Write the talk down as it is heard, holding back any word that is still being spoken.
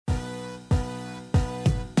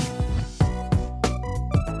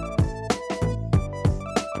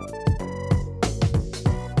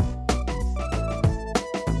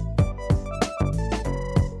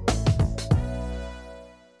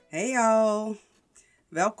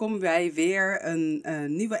Welkom bij weer een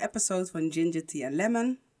nieuwe episode van Ginger Tea and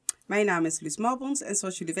Lemon. Mijn naam is Luus Malbons en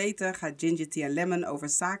zoals jullie weten gaat Ginger Tea and Lemon over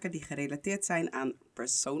zaken die gerelateerd zijn aan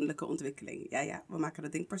persoonlijke ontwikkeling. Ja, we maken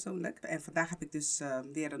dat ding persoonlijk. En vandaag heb ik dus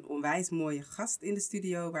weer een onwijs mooie gast in de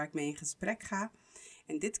studio waar ik mee in gesprek ga.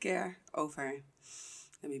 En dit keer over,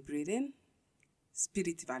 let me breathe in,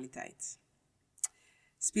 spiritualiteit.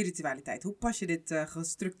 Spiritualiteit, hoe pas je dit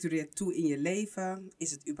gestructureerd toe in je leven?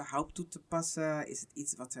 Is het überhaupt toe te passen? Is het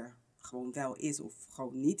iets wat er gewoon wel is of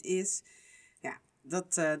gewoon niet is? Ja,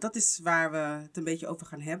 dat is waar we het een beetje over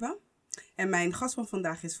gaan hebben. En mijn gast van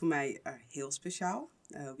vandaag is voor mij heel speciaal.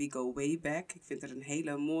 We go way back. Ik vind haar een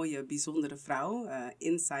hele mooie, bijzondere vrouw,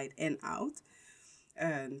 inside en out.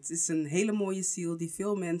 Het is een hele mooie ziel die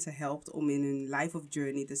veel mensen helpt om in hun life of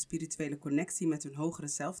journey de spirituele connectie met hun hogere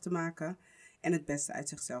zelf te maken en het beste uit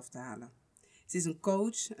zichzelf te halen. Ze is een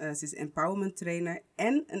coach, ze is empowerment trainer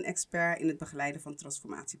en een expert in het begeleiden van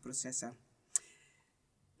transformatieprocessen.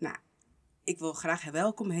 Nou, ik wil graag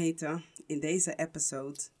welkom heten in deze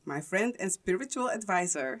episode my friend and spiritual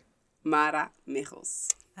advisor, Mara Michels.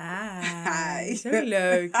 Hi. Zo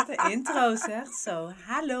leuk. Wat een intro zeg. Zo,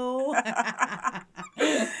 hallo.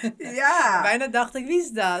 Ja. Bijna dacht ik, wie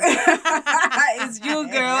is dat? It's you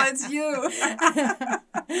girl, it's you.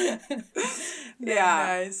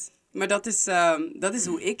 Ja, nice. Maar dat is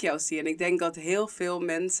hoe ik jou zie. En ik denk dat heel veel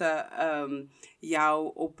mensen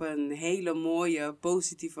jou op een hele mooie,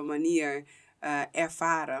 positieve manier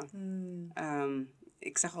ervaren.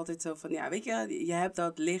 Ik zeg altijd zo van, ja, weet je, je hebt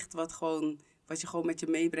dat licht wat je gewoon met je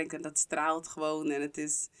meebrengt en dat straalt gewoon. En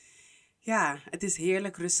het is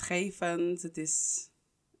heerlijk rustgevend. Het is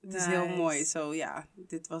heel mooi. Zo ja,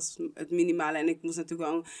 dit was het minimale. En ik moest natuurlijk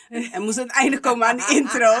wel... Er moest een einde komen aan de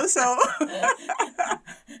intro. Zo.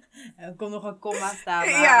 Er komt nog een komma staan.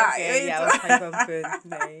 Ja, dat ga ik wel een punt.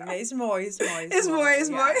 Nee, is mooi. Is mooi. Is mooi.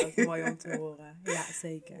 Dat is mooi om te horen. Ja,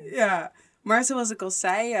 zeker. Ja, maar zoals ik al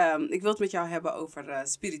zei, ik wil het met jou hebben over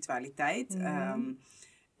spiritualiteit.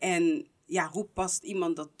 En ja, hoe past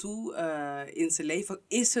iemand dat toe in zijn leven?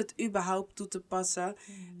 Is het überhaupt toe te passen?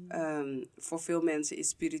 Voor veel mensen is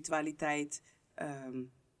spiritualiteit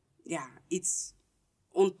iets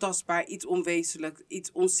ontastbaar, iets onwezenlijk,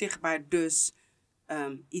 iets onzichtbaar, dus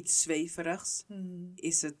iets zweverigs.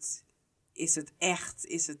 Is het echt?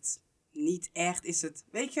 Is het niet echt? Is het,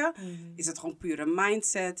 weet je? Is het gewoon pure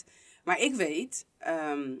mindset? Maar ik weet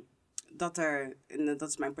dat er, en dat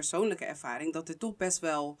is mijn persoonlijke ervaring, dat er toch best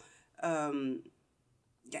wel...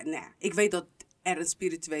 ik weet dat er een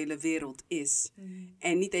spirituele wereld is.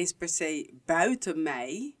 En niet eens per se buiten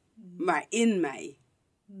mij, maar in mij.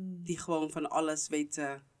 Die gewoon van alles weet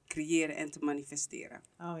te creëren en te manifesteren.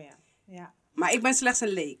 Oh ja. Maar ik ben slechts een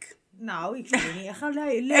leek. Nou, ik vind het niet echt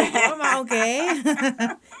leuk hoor, maar oké.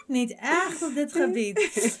 Niet echt op dit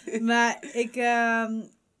gebied. Maar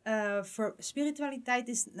voor spiritualiteit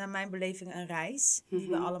is naar mijn beleving een reis die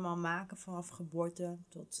we allemaal maken vanaf geboorte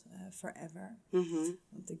tot forever.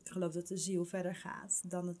 Want ik geloof dat de ziel verder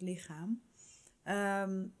gaat dan het lichaam.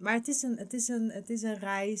 Maar het is een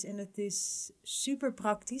reis en het is super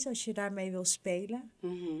praktisch als je daarmee wil spelen.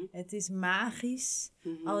 Het is magisch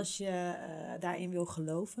als je daarin wil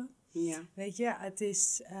geloven. Ja. Weet je, het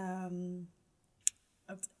is...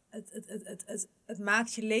 Het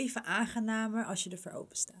maakt je leven aangenamer als je ervoor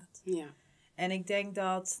open staat. Ja. En ik denk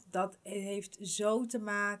dat heeft zo te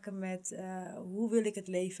maken met hoe wil ik het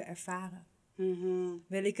leven ervaren.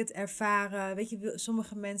 Wil ik het ervaren? Weet je,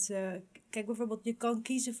 sommige mensen... Kijk, bijvoorbeeld, je kan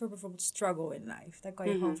kiezen voor bijvoorbeeld struggle in life. Daar kan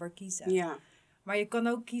je gewoon voor kiezen. Ja. Maar je kan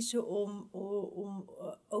ook kiezen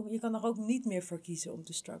je kan er ook niet meer voor kiezen om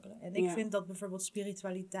te struggelen. En ik vind dat bijvoorbeeld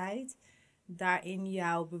spiritualiteit daarin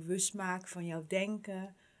jou bewust maakt van jouw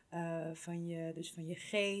denken... van je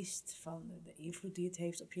geest, van de invloed die het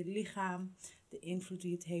heeft op je lichaam, de invloed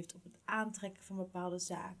die het heeft op het aantrekken van bepaalde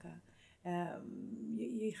zaken.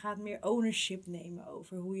 Je gaat meer ownership nemen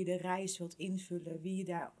over hoe je de reis wilt invullen,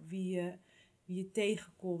 wie je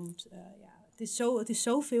tegenkomt. Het is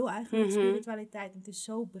zoveel eigenlijk, spiritualiteit, en het is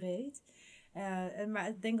zo breed. Maar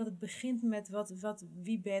ik denk dat het begint met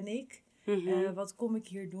wie ben ik? Wat kom ik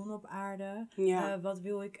hier doen op aarde? Wat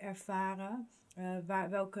wil ik ervaren?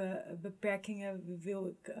 Welke beperkingen wil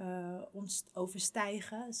ik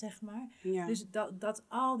overstijgen, zeg maar. Ja. Dus dat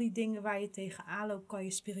al die dingen waar je tegenaan loopt, kan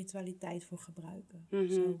je spiritualiteit voor gebruiken.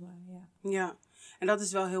 Zomaar, Ja, en dat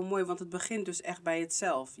is wel heel mooi, want het begint dus echt bij het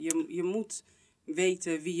zelf. Je moet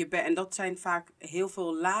weten wie je bent. En dat zijn vaak heel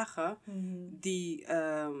veel lagen die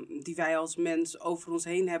wij als mens over ons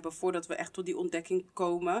heen hebben voordat we echt tot die ontdekking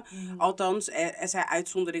komen. Althans, er zijn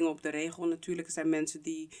uitzonderingen op de regel natuurlijk. Er zijn mensen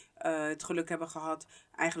die het geluk hebben gehad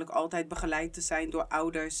eigenlijk altijd begeleid te zijn door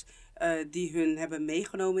ouders die hun hebben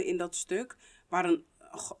meegenomen in dat stuk. Maar een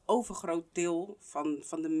overgroot deel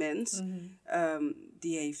van de mens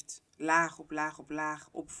die heeft laag op laag op laag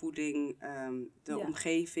opvoeding, de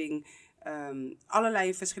omgeving,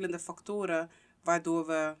 allerlei verschillende factoren waardoor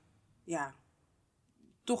we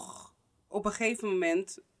toch op een gegeven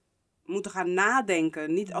moment moeten gaan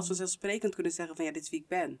nadenken. Niet als vanzelfsprekend kunnen zeggen van dit is wie ik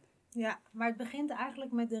ben. Ja, maar het begint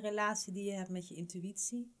eigenlijk met de relatie die je hebt met je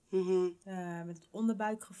intuïtie. Met het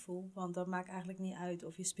onderbuikgevoel. Want dat maakt eigenlijk niet uit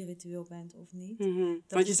of je spiritueel bent of niet.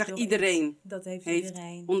 Want je zegt iedereen dat heeft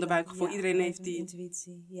iedereen. Onderbuikgevoel. Iedereen heeft die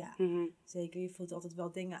intuïtie. Ja, zeker. Je voelt altijd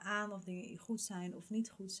wel dingen aan of dingen goed zijn of niet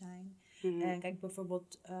goed zijn. En kijk,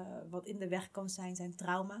 bijvoorbeeld wat in de weg kan zijn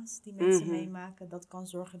trauma's die mensen meemaken. Dat kan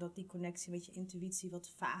zorgen dat die connectie met je intuïtie wat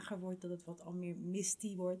vager wordt. Dat het wat al meer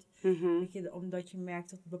misty wordt. Omdat je merkt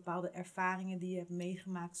dat bepaalde ervaringen die je hebt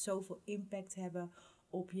meegemaakt zoveel impact hebben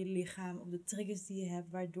op je lichaam, op de triggers die je hebt,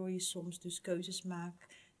 waardoor je soms dus keuzes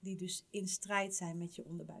maakt die dus in strijd zijn met je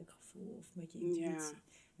onderbuikgevoel of met je intuïtie.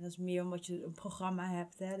 En dat is meer omdat je een programma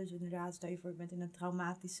hebt. Hè? Dus inderdaad, stel je voor, je bent in een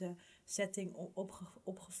traumatische setting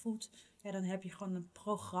opgevoed. Ja, dan heb je gewoon een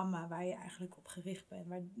programma waar je eigenlijk op gericht bent.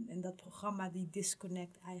 En dat programma die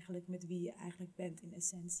disconnect eigenlijk met wie je eigenlijk bent in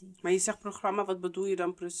essentie. Maar je zegt programma, wat bedoel je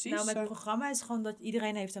dan precies? Nou, met het programma is gewoon dat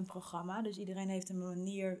iedereen heeft een programma. Dus iedereen heeft een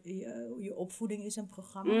manier, je opvoeding is een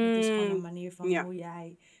programma. Het is gewoon een manier van hoe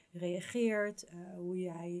jij reageert,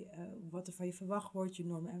 wat er van je verwacht wordt, je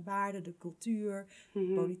normen en waarden, de cultuur,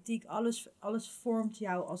 politiek, alles vormt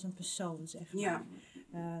jou als een persoon, zeg maar. Ja.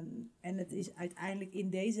 En het is uiteindelijk in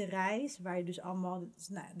deze reis, waar je dus allemaal,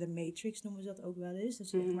 de Matrix noemen ze dat ook wel eens, dus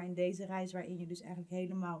zeg maar in deze reis waarin je dus eigenlijk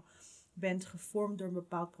helemaal bent gevormd door een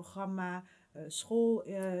bepaald programma, school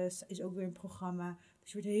is ook weer een programma.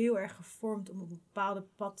 Dus je wordt heel erg gevormd om op een bepaalde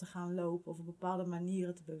pad te gaan lopen of op bepaalde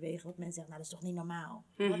manieren te bewegen. Dat mensen zeggen, nou dat is toch niet normaal?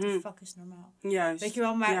 What the fuck is normaal? Juist. Weet je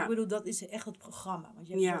wel, maar ik bedoel, dat is echt het programma. Want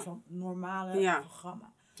je hebt een soort van normale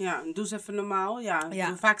programma. Ja, doe eens even normaal.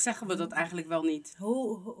 Ja. Vaak zeggen we dat eigenlijk wel niet.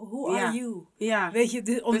 Who are you? Ja. Weet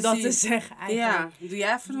je, om dat te zeggen eigenlijk. Ja, doe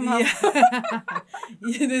jij even normaal.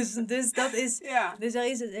 Dus dat is... Ja. Dus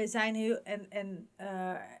er zijn heel...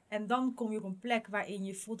 En dan kom je op een plek waarin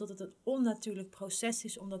je voelt dat het een onnatuurlijk proces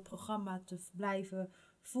is om dat programma te blijven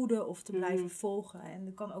voeden of te blijven volgen. En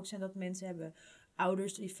het kan ook zijn dat mensen hebben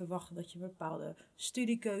ouders die verwachten dat je bepaalde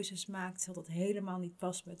studiekeuzes maakt, zodat het helemaal niet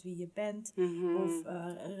past met wie je bent. Of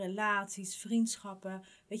relaties, vriendschappen.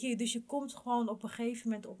 Weet je, dus je komt gewoon op een gegeven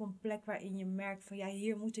moment op een plek waarin je merkt van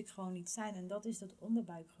hier moet ik gewoon niet zijn. En dat is dat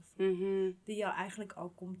onderbuikgevoel. Die jou eigenlijk al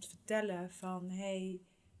komt vertellen van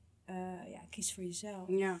kies voor jezelf.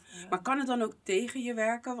 Ja, maar kan het dan ook tegen je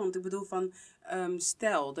werken? Want ik bedoel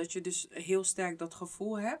stel dat je dus heel sterk dat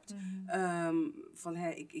gevoel hebt. Van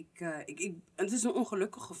het is een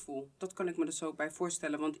ongelukkig gevoel. Dat kan ik me er zo bij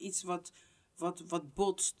voorstellen. Want iets wat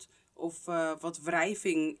botst of wat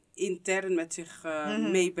wrijving intern met zich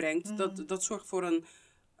meebrengt. Dat zorgt voor een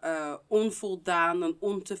onvoldaan, een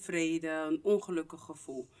ontevreden, een ongelukkig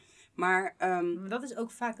gevoel. Maar dat is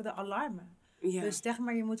ook vaak de alarmen. Ja. Dus zeg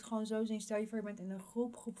maar, je moet gewoon zo zien, stel je voor, je bent in een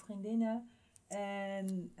groep vriendinnen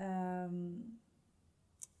en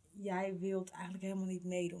jij wilt eigenlijk helemaal niet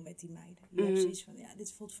meedoen met die meiden. Je hebt zoiets van,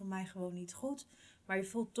 dit voelt voor mij gewoon niet goed, maar je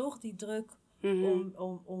voelt toch die druk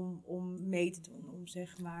om mee te doen, om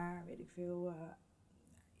zeg maar, weet ik veel,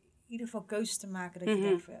 in ieder geval keuzes te maken dat je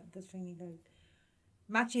denkt van, dat vind ik niet leuk.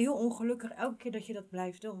 Maakt je heel ongelukkig elke keer dat je dat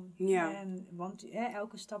blijft doen. Ja. Want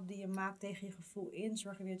elke stap die je maakt tegen je gevoel in,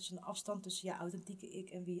 zorgt er weer dus een afstand tussen je authentieke ik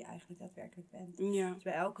en wie je eigenlijk daadwerkelijk bent. Ja. Dus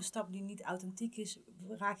bij elke stap die niet authentiek is,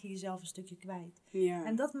 raak je jezelf een stukje kwijt. Ja.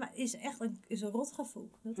 En dat is echt een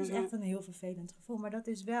rotgevoel. Dat is echt een heel vervelend gevoel. Maar dat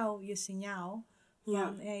is wel je signaal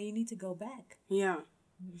van, you need to go back. Ja.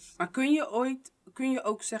 Dus. Maar kun je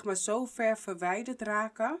ook zeg maar zo ver verwijderd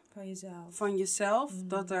raken van jezelf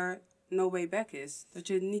dat er no way back is. Dat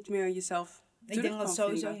je niet meer jezelf Ik denk dat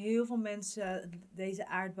sowieso heel veel mensen deze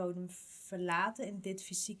aardbodem verlaten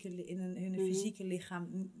in hun fysieke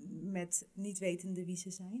lichaam met niet wetende wie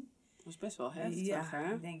ze zijn. Dat is best wel heftig,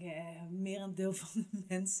 hè? Ik denk merendeel van de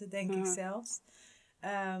mensen, denk ik zelfs.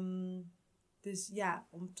 Dus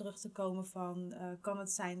om terug te komen van, kan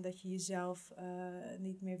het zijn dat je jezelf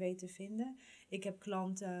niet meer weet te vinden? Ik heb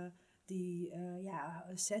klanten die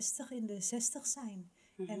in de 60 zijn.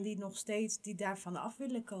 En die nog steeds, die daarvan af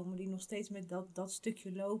willen komen. Die nog steeds met dat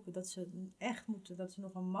stukje lopen. Dat ze echt moeten, dat ze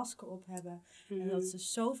nog een masker op hebben. En dat ze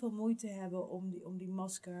zoveel moeite hebben om die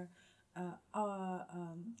masker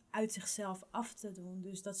uit zichzelf af te doen.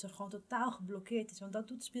 Dus dat ze gewoon totaal geblokkeerd is. Want dat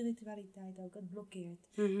doet spiritualiteit ook. Het blokkeert.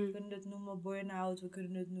 We kunnen het noemen burn-out. We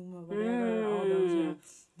kunnen het noemen whatever. Al deze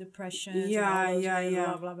depressions. Ja, en al ja, deze ja.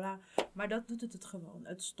 bla bla bla. Maar dat doet het gewoon.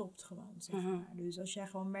 Het stopt gewoon, zeg maar. Dus als jij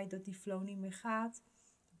gewoon merkt dat die flow niet meer gaat.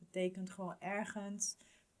 Dat betekent gewoon ergens.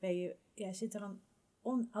 Zit er een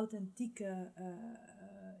onauthentieke...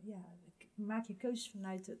 maak je keuzes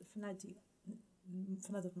vanuit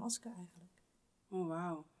het masker eigenlijk. Oh,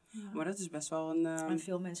 wauw. Ja. Maar dat is best wel een... En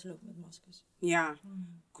veel mensen lopen met maskers. Ja,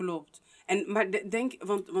 klopt. Maar denk,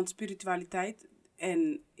 want spiritualiteit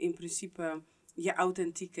en in principe je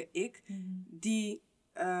authentieke ik, die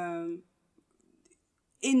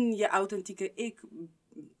in je authentieke ik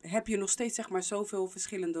heb je nog steeds zeg maar zoveel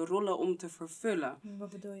verschillende rollen om te vervullen. Wat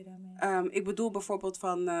bedoel je daarmee? Ik bedoel bijvoorbeeld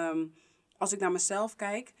van, als ik naar mezelf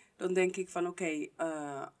kijk, dan denk ik van oké,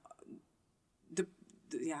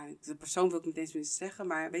 de persoon wil ik niet eens meer zeggen,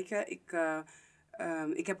 maar weet je,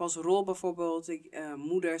 ik heb als rol bijvoorbeeld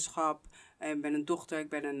moederschap, ik ben een dochter, ik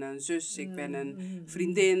ben een zus, ik ben een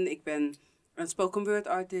vriendin, ik ben een spoken word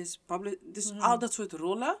artist, dus al dat soort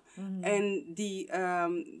rollen. En die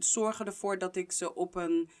zorgen ervoor dat ik ze op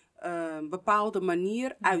een bepaalde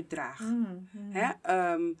manier uitdraag. Hè?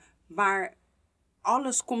 Maar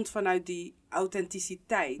alles komt vanuit die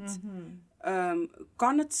authenticiteit.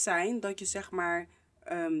 Kan het zijn dat je zeg maar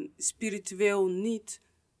spiritueel niet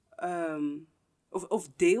of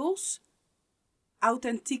deels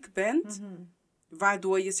authentiek bent,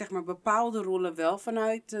 waardoor je zeg maar bepaalde rollen wel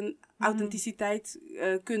vanuit een authenticiteit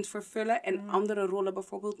kunt vervullen en andere rollen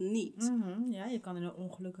bijvoorbeeld niet. Ja, je kan in een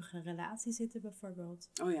ongelukkige relatie zitten bijvoorbeeld.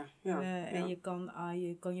 Oh ja, ja. En je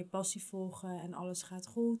kan je passie volgen en alles gaat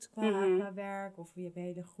goed qua werk. Of je hebt een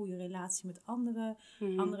hele goede relatie met anderen.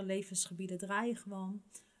 Andere levensgebieden draaien gewoon.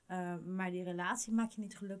 Maar die relatie maakt je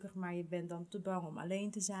niet gelukkig, maar je bent dan te bang om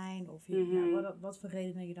alleen te zijn. Of wat voor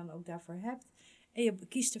redenen je dan ook daarvoor hebt. En je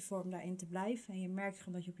kiest ervoor om daarin te blijven. En je merkt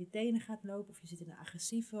gewoon dat je op je tenen gaat lopen. Of je zit in een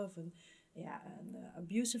agressieve of een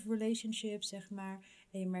abusive relationship, zeg maar.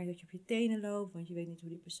 En je merkt dat je op je tenen loopt, want je weet niet hoe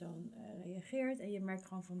die persoon reageert. En je merkt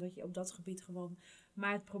gewoon van dat je op dat gebied gewoon...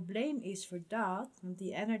 Maar het probleem is voor dat, want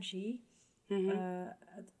die energy...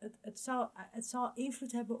 Het zal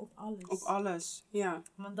invloed hebben op alles. Op alles, ja.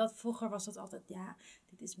 Want vroeger was dat altijd,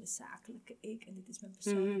 dit is mijn zakelijke ik en dit is mijn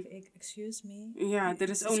persoonlijke ik. Excuse me. Ja, er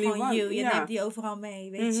is only gewoon one. you. Je neemt die overal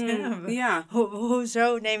mee, weet je. Ja.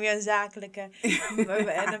 Hoezo neem je een zakelijke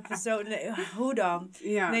en een persoonlijke? Hoe dan?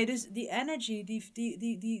 Ja. Nee, dus die energy,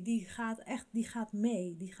 die gaat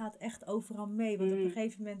mee. Die gaat echt overal mee. Want op een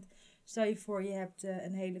gegeven moment, stel je voor, je hebt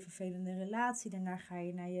een hele vervelende relatie. Daarna ga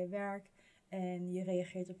je naar je werk. En je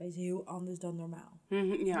reageert opeens heel anders dan normaal.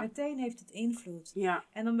 Meteen heeft het invloed. Ja.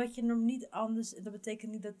 En omdat je niet anders... Dat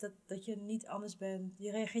betekent niet dat je niet anders bent.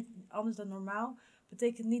 Je reageert anders dan normaal.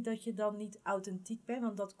 Betekent niet dat je dan niet authentiek bent.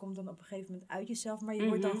 Want dat komt dan op een gegeven moment uit jezelf. Maar je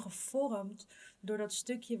wordt dan gevormd door dat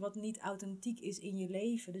stukje wat niet authentiek is in je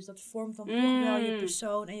leven. Dus dat vormt dan toch wel je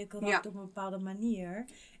persoon en je karakter op een bepaalde manier.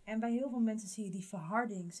 En bij heel veel mensen zie je die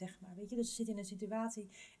verharding, zeg maar. Weet je, dus ze zitten in een situatie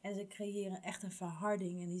en ze creëren echt een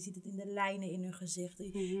verharding. En je ziet het in de lijnen in hun gezicht.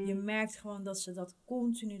 Je merkt gewoon dat ze dat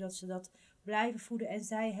continu, dat ze dat blijven voeden. En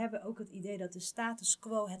zij hebben ook het idee dat de status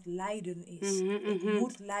quo het lijden is. Ik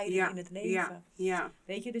moet lijden in het leven. Ja.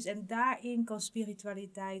 Weet je, dus en daarin kan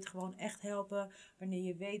spiritualiteit gewoon echt helpen. Wanneer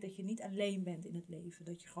je weet dat je niet alleen bent in het leven.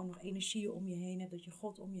 Dat je gewoon nog energieën om je heen hebt. Dat je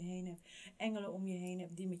God om je heen hebt. Engelen om je heen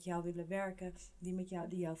hebt die met jou willen werken. Die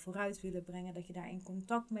jou vooruit willen brengen. Dat je daar in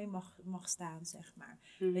contact mee mag staan, zeg maar.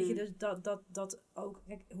 Weet je, dus dat ook.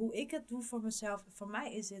 Kijk, hoe ik het doe voor mezelf. Voor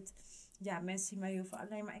mij is het... Ja, mensen zien mij heel veel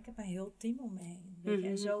alleen, maar ik heb een heel team om me heen. Weet je?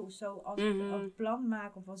 En zo als ik een plan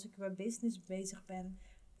maak of als ik bij business bezig ben,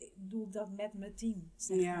 doe ik dat met mijn team,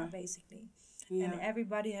 zeg maar, basically. En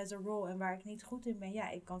everybody has a role. En waar ik niet goed in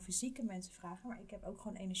ben, ik kan fysieke mensen vragen, maar ik heb ook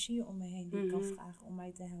gewoon energieën om me heen die ik kan vragen om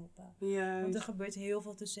mij te helpen. Want er gebeurt heel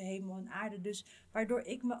veel tussen hemel en aarde. Dus waardoor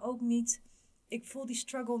ik me ook niet, ik voel die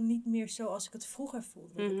struggle niet meer zoals ik het vroeger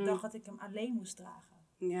voelde. Want ik dacht dat ik hem alleen moest dragen.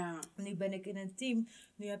 Ja. Nu ben ik in een team,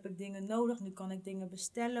 nu heb ik dingen nodig, nu kan ik dingen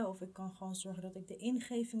bestellen of ik kan gewoon zorgen dat ik de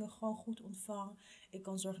ingevingen gewoon goed ontvang. Ik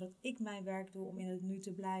kan zorgen dat ik mijn werk doe om in het nu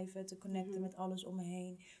te blijven, te connecten met alles om me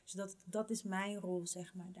heen. Dus dat is mijn rol,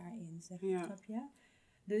 zeg maar, daarin, snap je?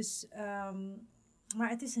 Dus Maar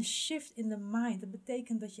het is een shift in the mind. Dat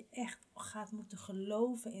betekent dat je echt gaat moeten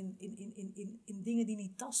geloven in dingen die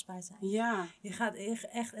niet tastbaar zijn. Ja. Je gaat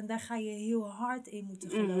echt, en daar ga je heel hard in moeten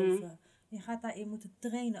geloven. Je gaat daarin moeten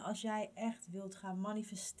trainen. Als jij echt wilt gaan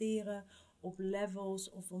manifesteren op levels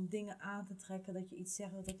of om dingen aan te trekken, dat je iets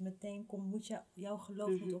zegt dat het meteen komt, moet jouw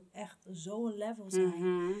geloof moet op echt zo'n level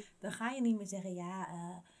zijn. Dan ga je niet meer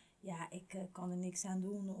zeggen, ik kan er niks aan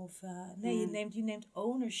doen. Of nee, je neemt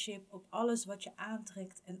ownership op alles wat je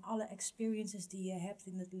aantrekt en alle experiences die je hebt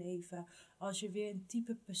in het leven. Als je weer een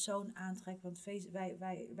type persoon aantrekt, want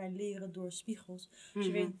wij leren door spiegels. Als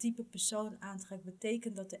je weer een type persoon aantrekt,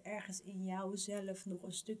 betekent dat er ergens in jouzelf nog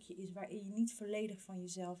een stukje is waarin je niet volledig van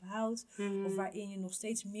jezelf houdt. Of waarin je nog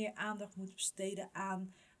steeds meer aandacht moet besteden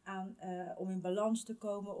aan om in balans te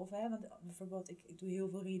komen. Of, want bijvoorbeeld, ik doe heel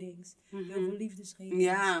veel readings. Heel veel liefdesreadings.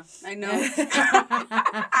 Ja, I know.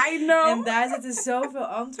 I know. En daar zitten zoveel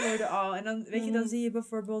antwoorden al. En dan, weet je, dan zie je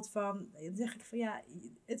bijvoorbeeld van, dan zeg ik van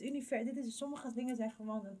het universum, sommige dingen zijn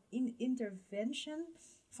gewoon een intervention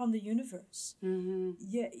van de universe.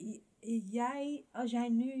 Als jij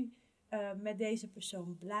nu met deze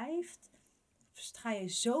persoon blijft, ga je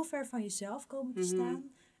zo ver van jezelf komen te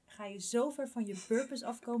staan. Ga je zo ver van je purpose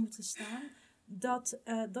afkomen te staan.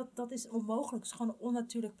 Dat is onmogelijk. Het is gewoon een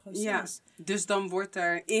onnatuurlijk proces. Ja, dus dan wordt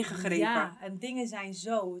er ingegrepen. Ja, en dingen zijn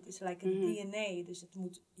zo. Het is like een DNA. Dus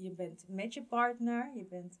je bent met je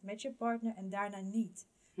partner en daarna niet.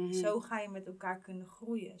 Zo ga je met elkaar kunnen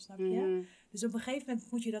groeien, snap je? Dus op een gegeven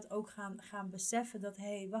moment moet je dat ook gaan beseffen. Dat,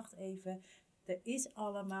 wacht even. Er is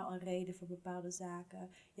allemaal een reden voor bepaalde zaken.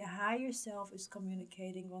 Je higher self is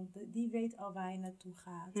communicating, want die weet al waar je naartoe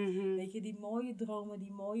gaat. Weet je, die mooie dromen,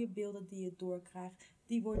 die mooie beelden die je doorkrijgt,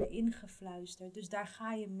 die worden ingefluisterd. Dus daar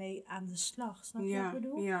ga je mee aan de slag. Snap je wat ik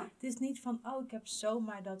bedoel? Ja. Het is niet van, ik heb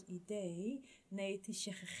zomaar dat idee. Nee, het is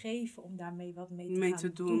je gegeven om daarmee wat mee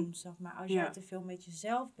te doen. Zeg maar. Als jij te veel met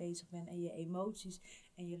jezelf bezig bent en je emoties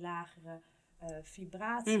en je lagere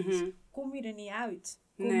vibraties, kom je er niet uit.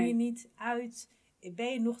 Kom je niet uit,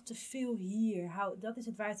 ben je nog te veel hier. Dat is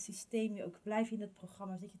het waar het systeem je ook, blijf je in het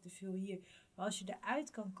programma, zit je te veel hier. Maar als je eruit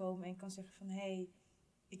kan komen en kan zeggen van,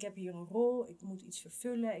 ik heb hier een rol, ik moet iets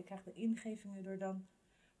vervullen, ik krijg de ingevingen door dan.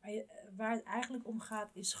 Maar waar het eigenlijk om gaat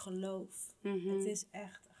is geloof. Het is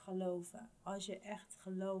echt geloven. Als je echt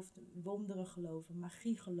gelooft, wonderen geloven,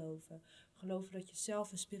 magie geloven. Geloven dat je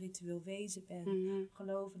zelf een spiritueel wezen bent.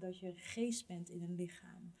 Geloven dat je een geest bent in een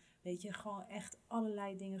lichaam. Weet je, gewoon echt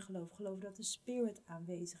allerlei dingen geloven. Geloven dat de spirit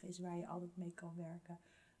aanwezig is waar je altijd mee kan werken.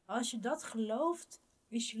 Als je dat gelooft,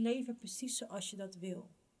 is je leven precies zoals je dat wil.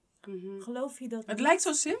 Geloof je dat? Het lijkt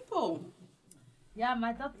zo simpel. Ja,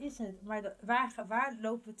 maar dat is het. Maar waar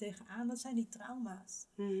lopen we tegenaan? Dat zijn die trauma's.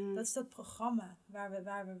 Dat is dat programma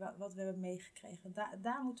wat we hebben meegekregen.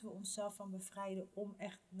 Daar moeten we onszelf van bevrijden om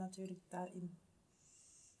echt natuurlijk daarin...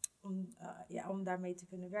 Om daarmee te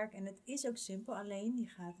kunnen werken. En het is ook simpel, alleen je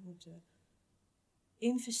gaat moeten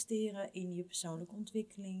investeren in je persoonlijke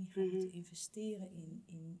ontwikkeling. Je gaat moeten investeren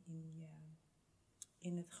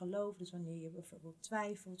in het geloof. Dus wanneer je bijvoorbeeld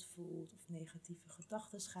twijfelt, voelt of negatieve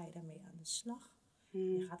gedachten, ga je daarmee aan de slag.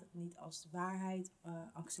 Je gaat het niet als waarheid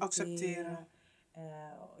accepteren.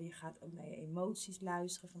 Je gaat ook naar je emoties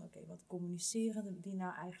luisteren van wat communiceren die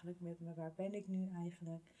nou eigenlijk met me? Waar ben ik nu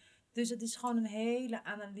eigenlijk? Dus het is gewoon een hele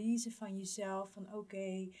analyse van jezelf. Van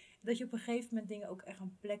dat je op een gegeven moment dingen ook echt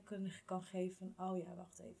een plek kan geven. Van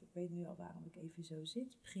wacht even. Ik weet nu al waarom ik even zo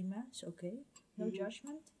zit. Prima, is oké. No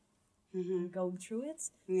judgment. I'm going through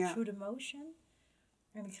it. Through the motion.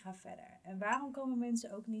 En ik ga verder. En waarom komen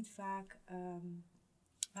mensen ook niet vaak...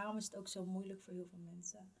 waarom is het ook zo moeilijk voor heel veel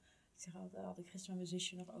mensen? Ik zeg altijd, had ik gisteren met mijn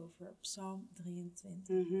zusje nog over. Psalm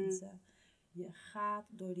 23. Mensen, je gaat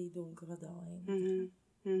door die donkere dal heen.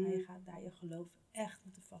 Maar je gaat daar je geloof echt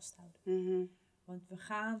moeten vasthouden. Want we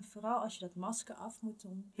gaan, vooral als je dat masker af moet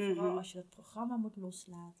doen, vooral als je dat programma moet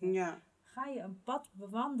loslaten, ga je een pad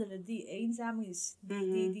bewandelen die eenzaam is,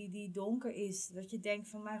 die donker is. Dat je denkt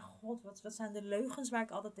van, mijn god, wat zijn de leugens waar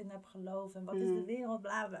ik altijd in heb geloofd en wat is de wereld,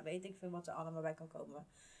 bla bla, weet ik veel wat er allemaal bij kan komen.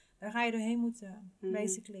 Daar ga je doorheen moeten,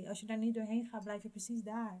 basically. Als je daar niet doorheen gaat, blijf je precies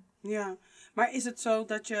daar. Ja, maar is het zo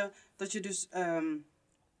dat je dus...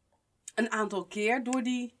 een aantal keer door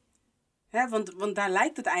die... Want daar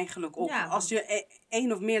lijkt het eigenlijk op. Ja. Als je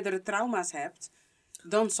één of meerdere trauma's hebt...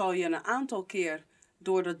 dan zal je een aantal keer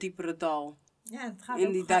door dat diepere dal...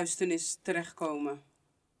 in die duisternis terechtkomen.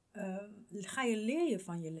 Leer je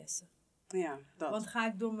van je lessen. Ja, dat. Want ga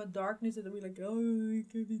ik door mijn darkness... en dan ben ik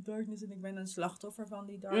ik heb die darkness... en ik ben een slachtoffer van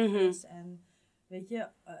die darkness. En weet je...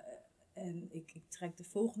 en ik trek de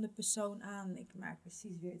volgende persoon aan. Ik maak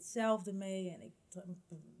precies weer hetzelfde mee. En ik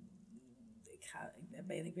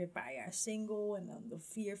ben ik weer een paar jaar single. En dan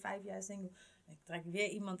 4, 5 jaar single. En ik trek weer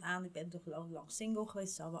iemand aan. Ik ben toch lang single geweest.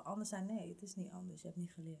 Het zal wel anders zijn. Nee, het is niet anders. Je hebt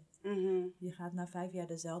niet geleerd. Mm-hmm. Je gaat na 5 jaar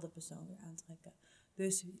dezelfde persoon weer aantrekken.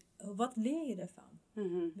 Dus wat leer je ervan?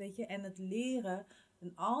 Mm-hmm. Weet je? En het leren...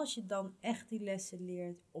 En als je dan echt die lessen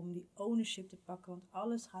leert om die ownership te pakken. Want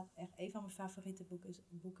alles gaat echt... Een van mijn favoriete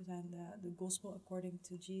boeken zijn The Gospel According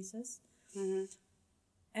to Jesus. Mm-hmm.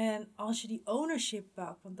 En als je die ownership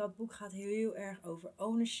pakt, want dat boek gaat heel erg over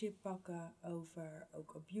ownership pakken, over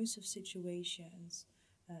ook abusive situations,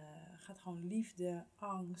 gaat gewoon liefde,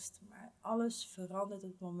 angst, maar alles verandert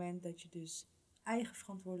op het moment dat je dus eigen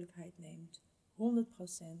verantwoordelijkheid neemt, 100%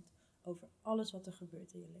 over alles wat er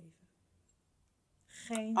gebeurt in je leven.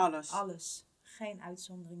 Alles. Geen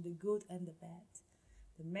uitzondering, the good and the bad.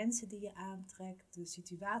 De mensen die je aantrekt, de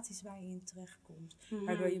situaties waar je in terechtkomt. Mm-hmm.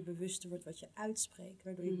 Waardoor je bewuster wordt wat je uitspreekt.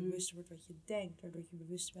 Waardoor je bewuster wordt wat je denkt. Waardoor je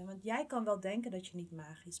bewuster bent. Want jij kan wel denken dat je niet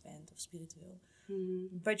magisch bent of spiritueel. Mm-hmm.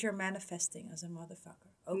 But you're manifesting as a motherfucker.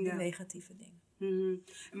 Ook de negatieve dingen. Mm-hmm.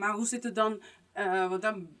 Maar hoe zit het dan... want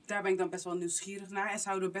daar ben ik dan best wel nieuwsgierig naar. Er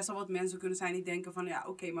zouden best wel wat mensen kunnen zijn die denken van... Ja,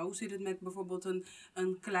 oké, maar hoe zit het met bijvoorbeeld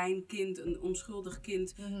een klein kind, een onschuldig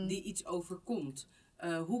kind... die iets overkomt?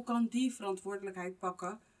 Hoe kan die verantwoordelijkheid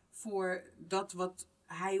pakken voor dat wat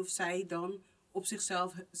hij of zij dan op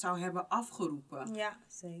zichzelf zou hebben afgeroepen? Ja,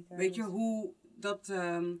 zeker. Weet je hoe dat...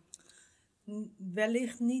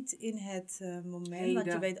 Wellicht niet in het moment,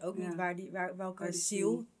 want je weet ook niet welke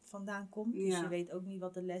ziel vandaan komt. Dus je weet ook niet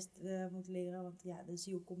wat de les moet leren, want de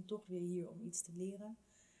ziel komt toch weer hier om iets te leren.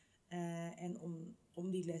 En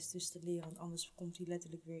om die les dus te leren, want anders komt hij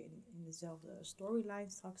letterlijk weer in dezelfde storyline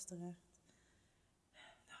straks terecht.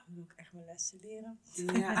 Dan wil ik echt mijn lessen leren.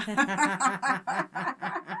 Ja.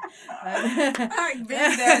 Ik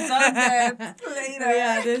ben dat.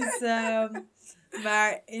 Ja, dus...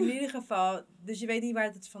 maar in ieder geval... Dus je weet niet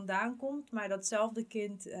waar het vandaan komt. Maar datzelfde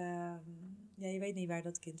kind... je weet niet waar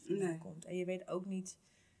dat kind vandaan komt. En je weet ook niet...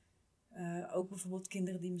 ook bijvoorbeeld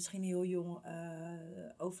kinderen die misschien heel jong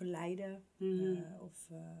overlijden. Of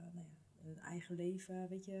hun eigen leven,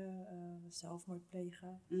 weet je... zelfmoord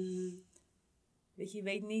plegen. Mm-hmm. Weet je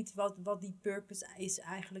weet niet wat die purpose is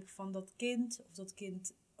eigenlijk van dat kind.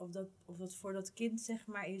 Of dat voor dat kind, zeg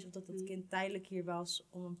maar, is. Of dat kind tijdelijk hier was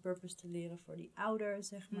om een purpose te leren voor die ouder,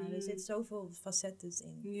 zeg maar. Er zit zoveel facetten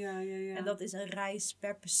in. Ja. En dat is een reis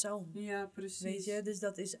per persoon. Ja, precies. Weet je, dus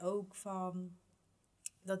dat is ook van...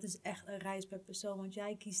 Dat is echt een reis per persoon. Want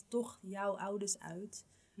jij kiest toch jouw ouders uit.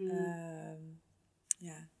 Wanneer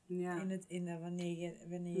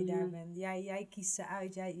je daar bent. Jij kiest ze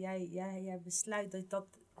uit. Jij besluit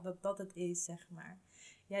dat het is, zeg maar.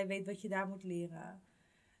 Jij weet wat je daar moet leren.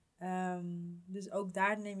 Dus ook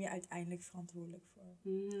daar neem je uiteindelijk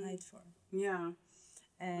verantwoordelijkheid voor. Ja.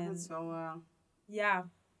 En, dat is wel...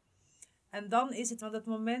 Ja. En dan is het, want op het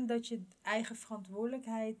moment dat je eigen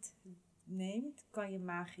verantwoordelijkheid neemt, kan je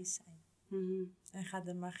magisch zijn. Mm-hmm. En gaat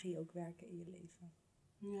de magie ook werken in je leven.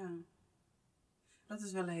 Ja. Dat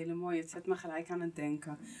is wel een hele mooie. Het zet me gelijk aan het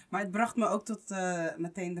denken. Maar het bracht me ook tot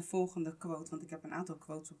meteen de volgende quote. Want ik heb een aantal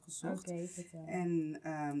quotes opgezocht. Oké, vertel.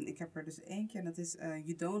 En ik heb er dus eentje. En dat is...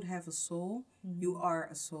 you don't have a soul. You are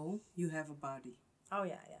a soul. You have a body. Oh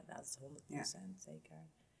ja, dat is 100% zeker.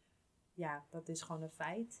 Ja, dat is gewoon een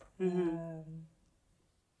feit.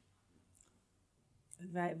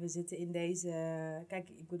 We zitten in deze... Kijk,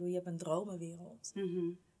 ik bedoel, je hebt een dromenwereld.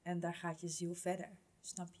 Mm-hmm. En daar gaat je ziel verder.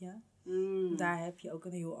 Snap je? Mm. Daar heb je ook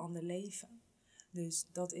een heel ander leven. Dus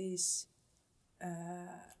dat is...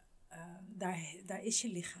 daar is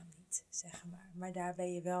je lichaam niet, zeg maar. Maar daar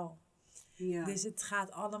ben je wel. Ja. Dus het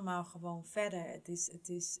gaat allemaal gewoon verder.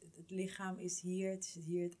 Het lichaam is hier. Het is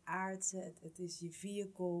hier het aardse. Het is je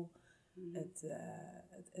vehicle. Mm.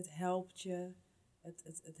 Het helpt je.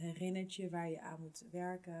 Het herinnert je waar je aan moet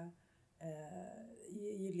werken.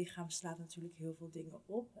 Je lichaam slaat natuurlijk heel veel dingen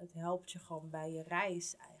op. Het helpt je gewoon bij je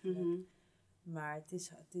reis eigenlijk. Mm-hmm. Maar het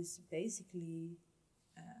is basically...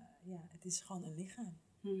 het is gewoon een lichaam.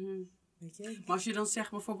 Mm-hmm. Weet je? Maar als je dan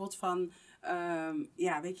zegt bijvoorbeeld van...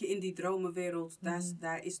 weet je, in die dromenwereld...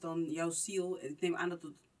 daar is dan jouw ziel... Ik neem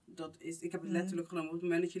aan dat is... Ik heb het letterlijk genomen. Op het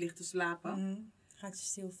moment dat je ligt te slapen... Gaat je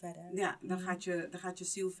ziel verder. Ja, dan gaat je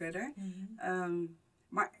ziel verder. Mm-hmm.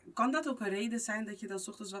 Maar kan dat ook een reden zijn dat je dan 's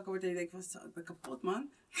ochtends wakker wordt en je denkt, ik ben kapot,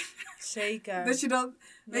 man? Zeker. Dat je dan,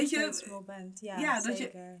 weet je... moe bent. Ja, dat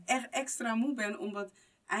je echt extra moe bent, omdat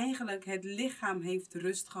eigenlijk het lichaam heeft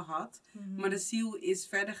rust gehad, maar de ziel is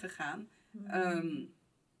verder gegaan.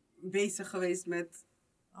 Bezig geweest met...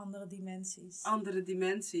 Andere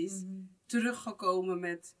dimensies. Teruggekomen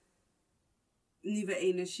met nieuwe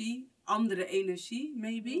energie. andere energie,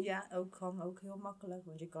 maybe? Ja, kan ook heel makkelijk.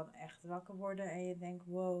 Want je kan echt wakker worden en je denkt,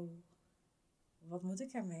 wow, wat moet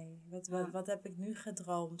ik ermee? Wat heb ik nu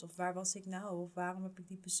gedroomd? Of waar was ik nou? Of waarom heb ik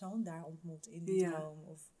die persoon daar ontmoet in die droom?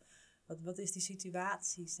 Of wat is die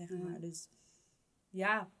situatie, zeg maar. Dus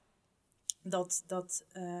ja,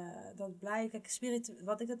 dat blijkt. Kijk,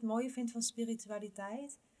 wat ik het mooie vind van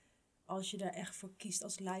spiritualiteit, als je daar echt voor kiest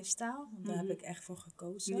als lifestyle, want daar heb ik echt voor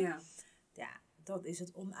gekozen. Ja, dat is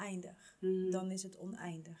het oneindig. Dan is het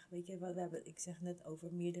oneindig. Weet je, ik zeg net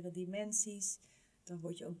over meerdere dimensies. Dan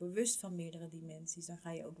word je ook bewust van meerdere dimensies. Dan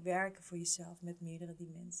ga je ook werken voor jezelf met meerdere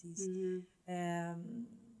dimensies.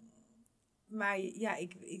 Maar ja,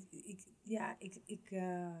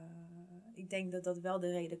 ik denk dat dat wel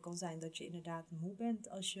de reden kan zijn dat je inderdaad moe bent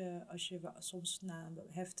als je soms na een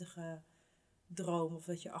heftige droom of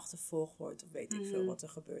dat je achtervolgd wordt of weet ik veel wat er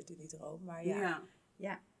gebeurt in die droom. Maar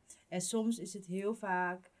ja. En soms is het heel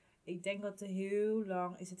vaak, ik denk dat heel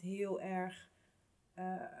lang is het heel erg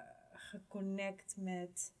geconnect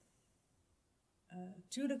met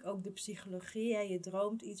natuurlijk ook de psychologie. Hè? Je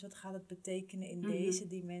droomt iets, wat gaat het betekenen in deze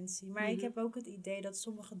dimensie. Maar ik heb ook het idee dat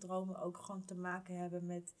sommige dromen ook gewoon te maken hebben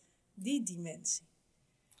met die dimensie.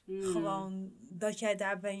 Gewoon dat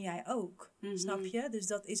daar ben jij ook. Snap je? Dus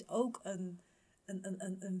dat is ook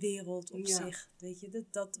een wereld op zich. Weet je?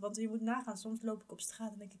 Want je moet nagaan, soms loop ik op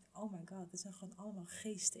straat en denk ik, oh my god, dit zijn gewoon allemaal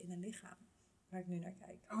geesten in een lichaam. Waar ik nu naar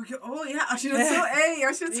kijk. Oh ja, als je dat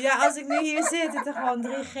zo... Ja, als ik nu hier zit, zitten gewoon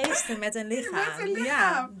 3 geesten met een lichaam.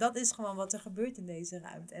 Ja, dat is gewoon wat er gebeurt in deze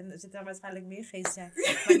ruimte. En er zitten waarschijnlijk meer geesten,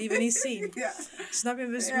 maar die we niet zien. Snap je?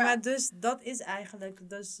 Dus, maar dus dat is eigenlijk...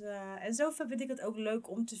 en zo vind ik het ook leuk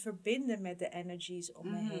om te verbinden met de energies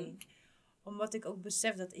om me heen. Omdat ik ook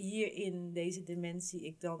besef dat hier in deze dimensie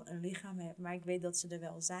ik dan een lichaam heb. Maar ik weet dat ze er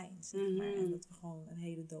wel zijn, zeg maar. En dat we gewoon een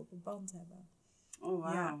hele dope band hebben. Oh,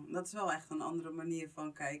 wauw. Ja. Dat is wel echt een andere manier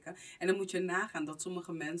van kijken. En dan moet je nagaan dat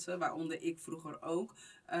sommige mensen, waaronder ik vroeger ook,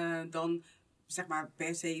 dan zeg maar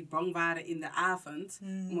per se bang waren in de avond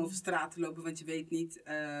om over straat te lopen. Want je weet niet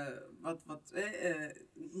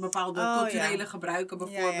bepaalde culturele gebruiken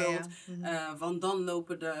bijvoorbeeld. Want dan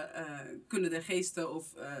kunnen de geesten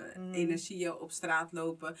of energieën op straat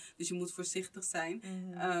lopen. Dus je moet voorzichtig zijn.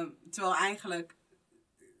 Terwijl eigenlijk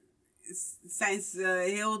zijn ze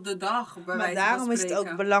heel de dag bij maar daarom is het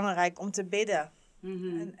ook belangrijk om te bidden.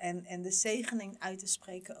 En de zegening uit te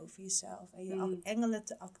spreken over jezelf. En je engelen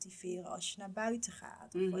te activeren als je naar buiten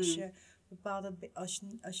gaat. Of als je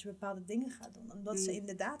bepaalde dingen gaat doen. Omdat ze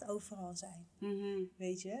inderdaad overal zijn.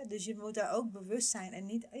 Weet je? Dus je moet daar ook bewust zijn. En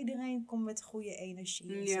niet iedereen komt met goede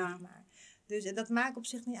energie. Zeg maar. Dus en dat maakt op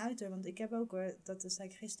zich niet uit hoor. Want ik heb ook hoor, dat zei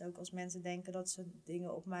ik gisteren ook, als mensen denken dat ze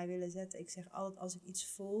dingen op mij willen zetten. Ik zeg altijd als ik iets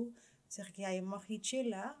voel, zeg ik, ja, je mag hier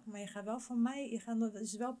chillen, maar je gaat wel van mij, dat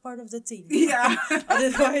is wel part of the team. Ja.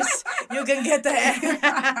 Otherwise, you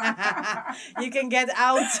can get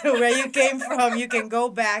out to where you came from, you can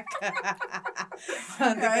go back.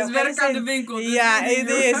 Het is werk aan de winkel. Dus ja, het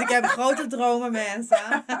is. Ik heb grote dromen,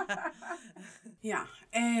 mensen. Ja,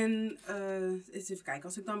 en eens even kijken.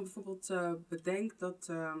 Als ik dan bijvoorbeeld bedenk dat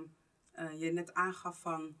je net aangaf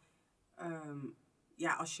van...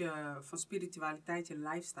 als je van spiritualiteit je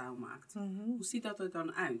lifestyle maakt. Hoe ziet dat er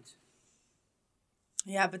dan uit?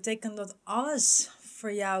 Ja, betekent dat alles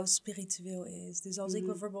voor jou spiritueel is. Dus als ik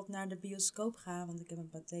bijvoorbeeld naar de bioscoop ga, want ik heb een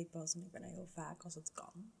pathépas en ik ben er heel vaak als het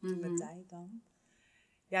kan, in mijn tijd dan.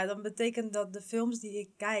 Ja, dan betekent dat de films die ik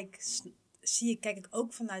kijk, kijk ik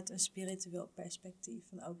ook vanuit een spiritueel perspectief.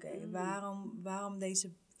 Van oké, waarom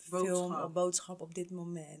deze film of boodschap op dit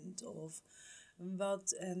moment? Of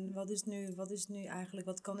wat is nu eigenlijk,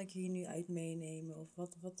 wat kan ik hier nu uit meenemen? Of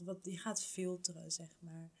wat je gaat filteren, zeg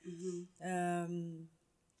maar.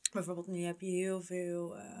 Bijvoorbeeld nu heb je heel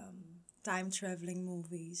veel time traveling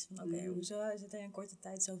movies. Van hoezo is het er in korte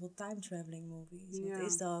tijd zoveel time traveling movies? Wat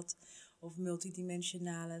is dat? Of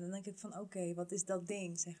multidimensionale. En dan denk ik van oké, wat is dat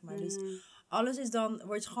ding, zeg maar. Dus alles is dan,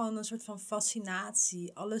 wordt gewoon een soort van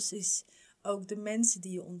fascinatie. Alles is ook de mensen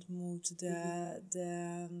die je ontmoet.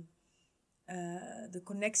 De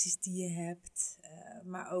connecties die je hebt.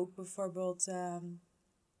 Maar ook bijvoorbeeld...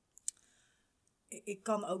 ik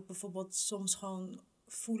kan ook bijvoorbeeld soms gewoon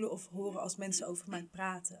voelen of horen als mensen over mij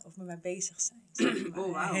praten. Of met mij bezig zijn. Zeg maar.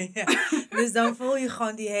 Oh, wauw. Ja. Dus dan voel je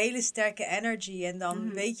gewoon die hele sterke energy. En dan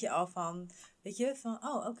weet je al van... Weet je,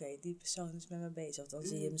 van oké, die persoon is met me bezig. Of dan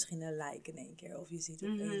zie je misschien een like in één keer. Of je ziet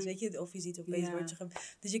opeens, weet je. Of je ziet opeens, word je...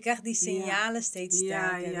 Dus je krijgt die signalen steeds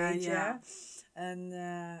sterker, weet je. En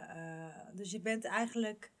dus je bent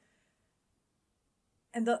eigenlijk...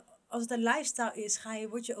 En dat, als het een lifestyle is,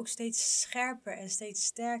 word je ook steeds scherper en steeds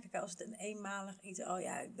sterker. Kijk, als het een eenmalig iets,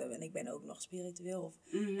 ik ben ook nog spiritueel.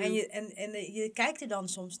 En je kijkt er dan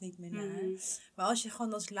soms niet meer naar. Maar als je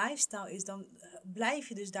gewoon als lifestyle is, dan blijf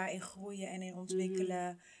je dus daarin groeien en in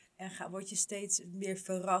ontwikkelen. En word je steeds meer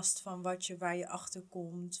verrast van waar je achter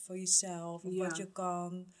komt voor jezelf. Of wat je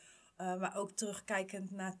kan. Maar ook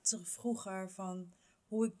terugkijkend naar vroeger van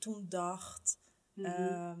hoe ik toen dacht.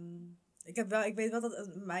 Ik weet wel dat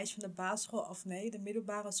een meisje van de basisschool, de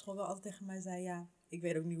middelbare school wel altijd tegen mij zei, ja, ik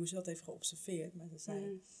weet ook niet hoe ze dat heeft geobserveerd, maar ze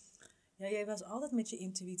zei, ja, jij was altijd met je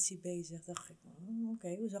intuïtie bezig. Dacht ik,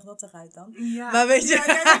 oké, hoe zag dat eruit dan? Ja. Maar weet je,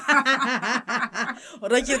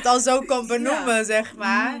 omdat je het al zo kan benoemen, zeg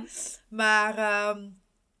maar. Maar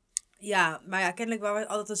kennelijk was het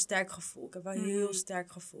altijd een sterk gevoel. Ik heb wel een heel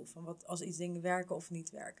sterk gevoel van als iets dingen werken of niet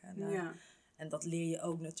werken. En dat leer je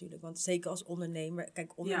ook natuurlijk. Want zeker als ondernemer.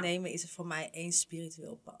 Kijk, ondernemen is voor mij één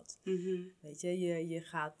spiritueel pad. Weet je,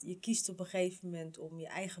 je kiest op een gegeven moment om je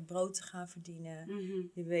eigen brood te gaan verdienen.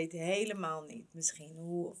 Je weet helemaal niet misschien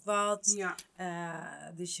hoe of wat.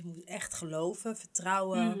 Dus je moet echt geloven,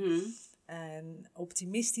 vertrouwen. En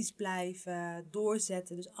optimistisch blijven,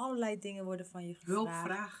 doorzetten. Dus allerlei dingen worden van je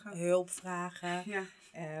gevraagd. Hulp vragen.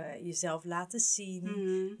 Jezelf laten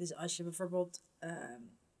zien. Dus als je bijvoorbeeld...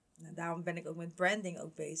 daarom ben ik ook met branding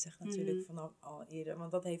ook bezig natuurlijk vanaf al eerder.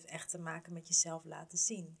 Want dat heeft echt te maken met jezelf laten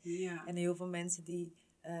zien. En heel veel mensen die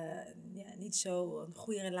niet zo een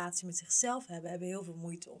goede relatie met zichzelf hebben heel veel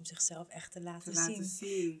moeite om zichzelf echt te laten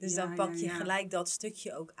zien. Dus dan pak je gelijk dat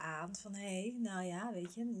stukje ook aan van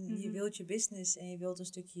weet je, je wilt je business en je wilt een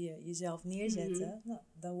stukje jezelf neerzetten. Nou,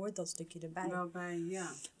 dan hoort dat stukje erbij. Wel bij,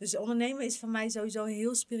 Dus ondernemen is voor mij sowieso een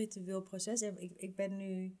heel spiritueel proces. En ik ben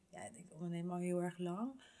nu, ik onderneem al heel erg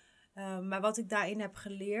lang. Maar wat ik daarin heb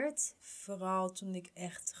geleerd, vooral toen ik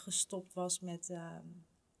echt gestopt was met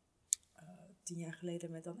 10 jaar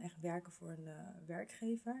geleden met dan echt werken voor een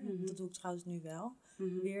werkgever. Dat doe ik trouwens nu wel.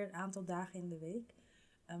 Weer een aantal dagen in de week.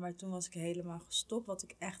 Maar toen was ik helemaal gestopt. Wat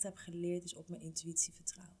ik echt heb geleerd is op mijn intuïtie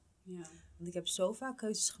vertrouwen. Want ik heb zo vaak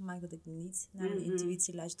keuzes gemaakt dat ik niet naar mijn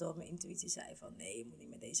intuïtie luisterde. Dat mijn intuïtie zei van nee, je moet niet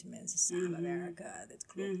met deze mensen samenwerken. Dit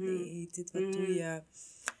klopt niet. Wat doe je?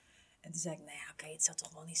 En toen zei ik, het zou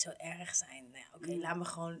toch wel niet zo erg zijn. Laat me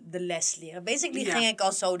gewoon de les leren. Basically ging ik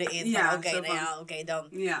al zo erin. Dan.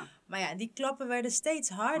 Maar die klappen werden steeds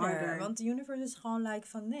harder. Want de universe is gewoon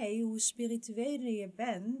van nee, hoe spiritueler je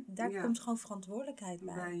bent, daar komt gewoon verantwoordelijkheid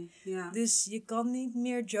bij. Dus je kan niet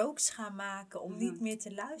meer jokes gaan maken om niet meer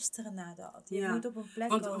te luisteren naar dat. Je moet op een plek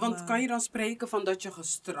komen. Want kan je dan spreken van dat je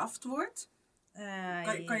gestraft wordt?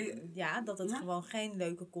 Dat het gewoon geen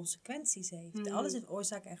leuke consequenties heeft. Alles heeft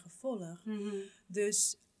oorzaak en gevolg.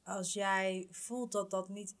 Dus als jij voelt dat dat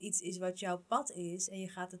niet iets is wat jouw pad is en je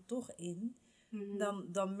gaat er toch in,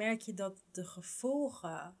 dan merk je dat de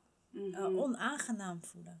gevolgen onaangenaam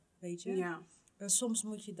voelen. Weet je? En soms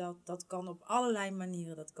moet je dat kan op allerlei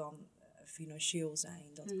manieren. Dat kan financieel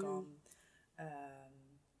zijn, dat kan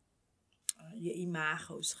je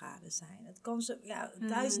imago-schade zijn. Het kan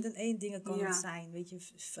 1001 dingen kan het zijn. Weet je,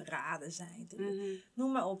 verraden zijn.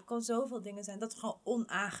 Noem maar op. Het kan zoveel dingen zijn. Dat is gewoon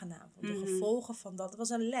onaangenaam. Want de gevolgen van dat was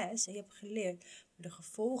een les en je hebt geleerd. Maar de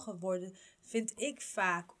gevolgen worden, vind ik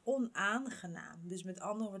vaak onaangenaam. Dus met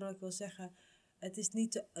andere woorden, wat ik wil zeggen,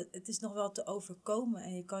 het is nog wel te overkomen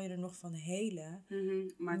en je kan je er nog van helen.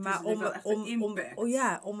 Maar om wel echt een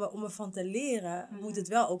impact. Om ervan te leren, moet het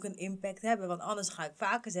wel ook een impact hebben. Want anders ga ik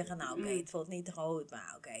vaker zeggen, het voelt niet goed,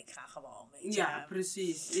 maar ik ga gewoon. Weet je.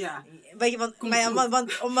 Precies. Weet je,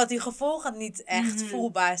 want omdat die gevolgen niet echt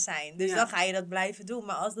voelbaar zijn. Dus dan ga je dat blijven doen.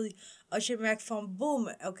 Maar als je merkt van,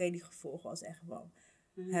 boom, die gevolgen was echt gewoon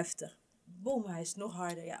heftig. Boom, hij is nog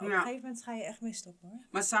harder. Op een gegeven moment ga je echt mee stoppen, hoor.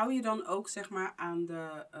 Maar zou je dan ook, zeg maar, aan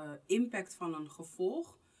de impact van een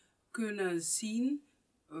gevolg kunnen zien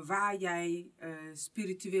waar jij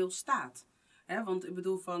spiritueel staat? Want ik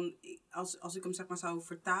bedoel, als ik hem, zeg maar, zou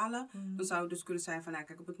vertalen, dan zou het dus kunnen zijn van,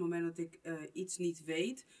 kijk, op het moment dat ik iets niet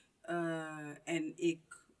weet en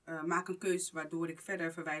ik maak een keuze waardoor ik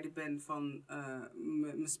verder verwijderd ben van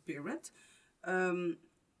mijn spirit,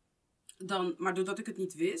 maar doordat ik het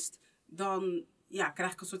niet wist, dan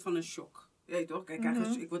krijg ik een soort van een shock. Weet je toch?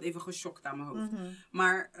 Ik word even geschokt aan mijn hoofd.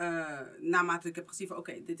 Maar naarmate ik heb gezien van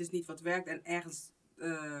dit is niet wat werkt. En ergens,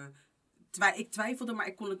 ik twijfelde, maar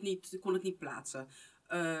ik kon het niet plaatsen.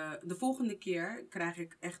 De volgende keer krijg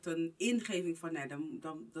ik echt een ingeving van nee,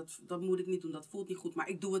 dat moet ik niet doen. Dat voelt niet goed, maar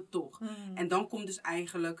ik doe het toch. En dan komt dus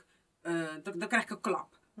eigenlijk, dan krijg ik een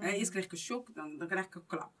klap. Eerst krijg ik een shock, dan krijg ik een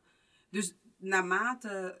klap. Dus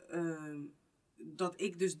naarmate dat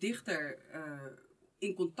ik dus dichter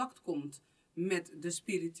in contact kom met de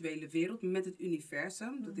spirituele wereld, met het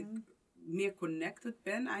universum. Dat ik meer connected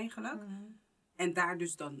ben eigenlijk. En daar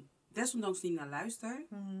dus dan desondanks niet naar luister.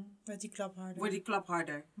 Wordt die klap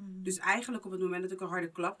harder. Dus eigenlijk op het moment dat ik een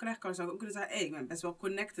harde klap krijg, zou ik ook kunnen zeggen, ik ben best wel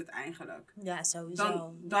connected eigenlijk. Ja,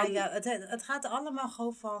 sowieso. Het gaat allemaal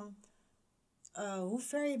gewoon van hoe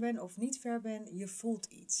ver je bent of niet ver bent, je voelt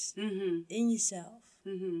iets in jezelf.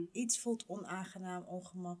 Iets voelt onaangenaam,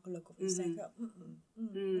 ongemakkelijk. Of iets denken,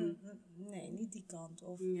 nee, niet die kant.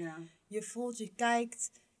 Of je voelt, je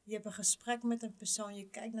kijkt, je hebt een gesprek met een persoon, je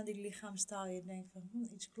kijkt naar die lichaamstaal, je denkt van,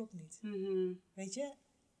 iets klopt niet. Weet je?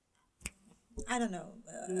 I don't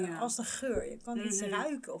know. Als de geur, je kan iets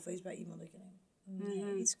ruiken of iets bij iemand dat je denkt,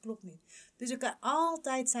 nee, iets klopt niet. Dus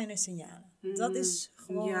altijd zijn er signalen. Dat is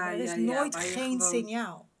gewoon, er is nooit geen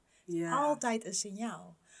signaal. Altijd een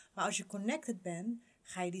signaal. Maar als je connected bent,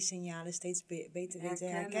 ga je die signalen steeds beter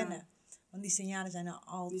weten herkennen. Want die signalen zijn er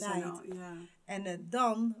altijd. En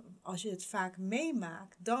dan, als je het vaak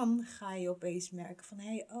meemaakt, dan ga je opeens merken van,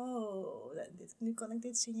 nu kan ik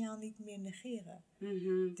dit signaal niet meer negeren.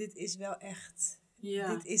 Dit is wel echt,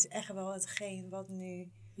 dit is echt wel hetgeen wat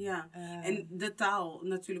nu... en de taal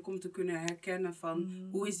natuurlijk om te kunnen herkennen van,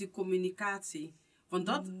 hoe is die communicatie? Want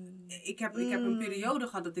dat, ik heb een periode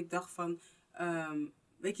gehad dat ik dacht van,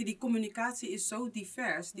 weet je, die communicatie is zo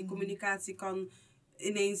divers. Die communicatie kan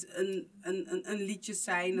ineens een liedje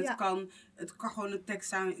zijn. Het kan gewoon een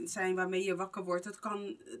tekst zijn waarmee je wakker wordt.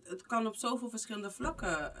 Het kan op zoveel verschillende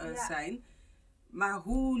vlakken zijn. Maar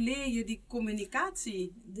hoe leer je die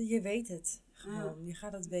communicatie? Je weet het. Gewoon. Je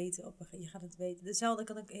gaat het weten. Je gaat het weten. Hetzelfde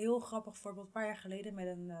kan ik heel grappig voorbeeld. Een paar jaar geleden met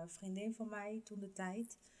een vriendin van mij, toen de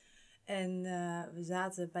tijd. En we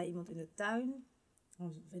zaten bij iemand in de tuin.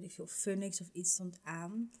 Weet ik veel, Funix of iets stond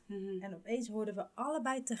aan. En opeens hoorden we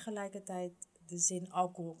allebei tegelijkertijd de zin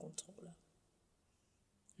alcoholcontrole.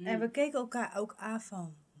 En we keken elkaar ook aan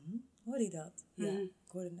van, hoorde je dat? Ja, ik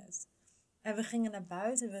hoorde het. En we gingen naar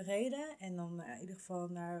buiten, we reden. En dan in ieder geval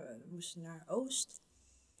we moesten naar Oost.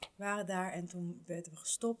 We waren daar en toen werden we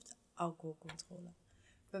gestopt. Alcoholcontrole.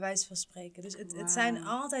 Bij wijze van spreken. Dus het zijn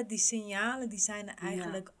altijd die signalen, die zijn er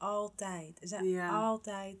eigenlijk altijd. Er zijn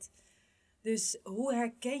altijd... Dus hoe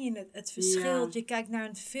herken je het verschil? Je kijkt naar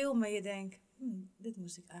een film en je denkt, dit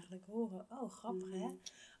moest ik eigenlijk horen. Oh, grappig hè?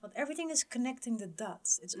 Want everything is connecting the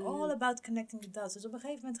dots. It's all about connecting the dots. Dus op een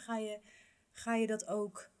gegeven moment ga je dat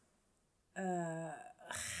ook,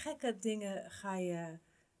 gekke dingen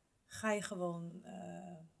ga je gewoon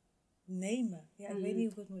nemen. Ja, ik weet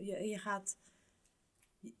niet hoe ik het moet. Je gaat,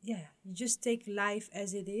 you just take life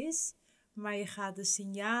as it is. Maar je gaat de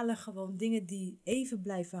signalen gewoon, dingen die even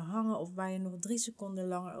blijven hangen, of waar je nog 3 seconden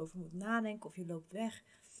langer over moet nadenken, of je loopt weg.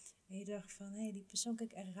 En je dacht van, die persoon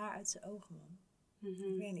kijkt echt raar uit zijn ogen, man.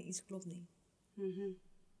 Ik weet niet, iets klopt niet.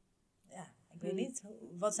 Ja, ik weet niet.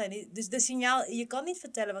 Wat zijn die? Dus de signaal, je kan niet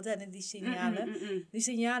vertellen wat zijn die signalen. Die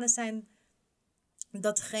signalen zijn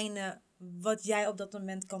datgene wat jij op dat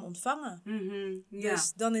moment kan ontvangen.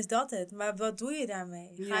 Dus dan is dat het. Maar wat doe je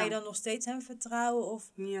daarmee? Ga je dan nog steeds hem vertrouwen?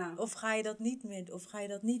 Of ga je dat niet meer, of ga je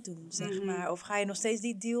dat niet doen, zeg maar? Of ga je nog steeds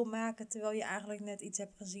die deal maken terwijl je eigenlijk net iets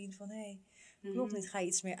hebt gezien van, klopt niet. Ga je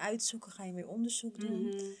iets meer uitzoeken? Ga je meer onderzoek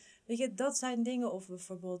doen? Weet je, dat zijn dingen. Of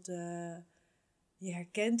bijvoorbeeld, je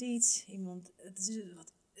herkent iets. Iemand,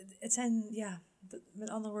 het zijn, met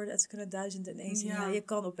andere woorden, het kunnen 1001 signalen. Je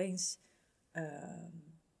kan opeens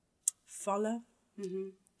vallen.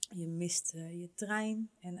 Je mist je trein.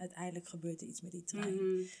 En uiteindelijk gebeurt er iets met die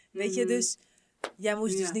trein. Weet je, dus jij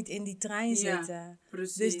moest dus niet in die trein zitten.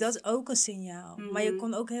 Precies. Dus dat is ook een signaal. Maar je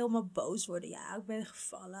kon ook helemaal boos worden. Ja, ik ben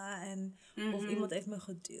gevallen. En of iemand heeft me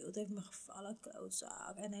geduwd, heeft me gevallen,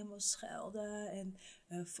 klootzak. En helemaal schelden.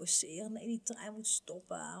 En forceren. Nee, die trein moet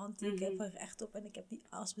stoppen. Want ik heb er recht op en ik heb die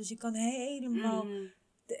as. Dus je kan helemaal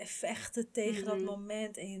vechten tegen dat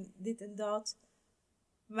moment. En dit en dat.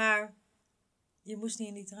 Maar je moest niet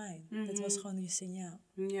in die trein. Dat was gewoon je signaal.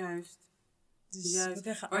 Juist. Dus we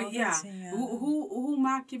krijgen altijd signalen. Hoe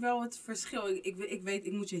maak je wel het verschil?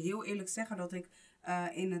 Ik moet je heel eerlijk zeggen dat ik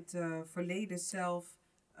in het verleden zelf,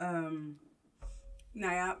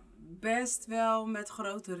 best wel met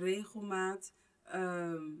grote regelmaat,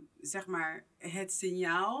 zeg maar, het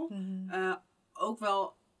signaal ook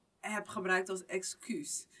wel heb gebruikt als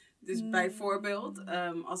excuus. Dus bijvoorbeeld,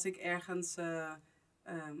 als ik ergens,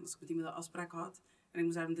 als ik met iemand een afspraak had en ik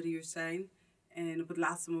moest daar om 3 uur zijn. En op het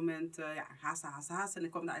laatste moment, haast. En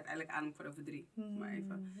ik kwam daar uiteindelijk aan om 2:45. Maar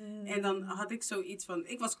even. En dan had ik zoiets van,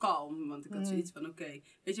 ik was kalm. Want ik had zoiets van, oké.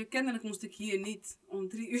 Weet je, kennelijk moest ik hier niet om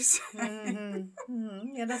 3 uur zijn.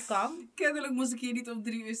 Ja, dat kan. Kennelijk moest ik hier niet om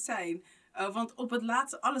 3 uur zijn. Want op het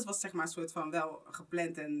laatste, alles was zeg maar een soort van wel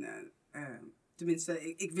gepland en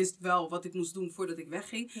tenminste, ik wist wel wat ik moest doen voordat ik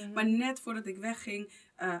wegging. Mhm. Maar net voordat ik wegging,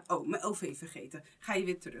 mijn OV vergeten. Ga je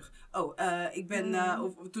weer terug. Ik ben,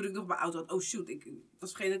 of toen ik nog mijn auto had, shoot, ik was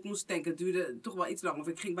vergeten dat ik moest tanken. Het duurde toch wel iets lang. Of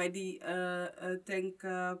ik ging bij die tank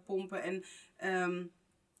pompen en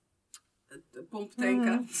pomp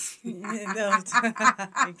tanken.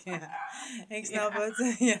 Ik snap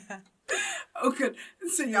het. Ja. Ook een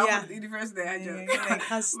signaal Ja. van het universiteit. Nee, ik ga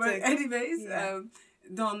Maar stuk. anyways, Ja.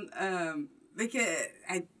 dan, weet je,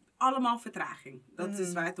 allemaal vertraging. Dat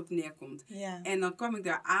is waar het op neerkomt. Ja. En dan kwam ik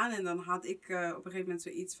daar aan en dan had ik op een gegeven moment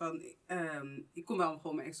zoiets van, ik kon wel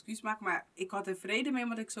gewoon mijn excuus maken, maar ik had er vrede mee,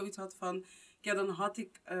 omdat ik zoiets had van, ja, dan had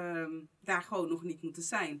ik daar gewoon nog niet moeten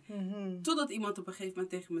zijn. Mhm. Totdat iemand op een gegeven moment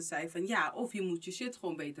tegen me zei van, ja, of je moet je shit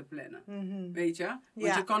gewoon beter plannen. Mhm. Weet je? Want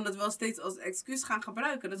Ja. je kan dat wel steeds als excuus gaan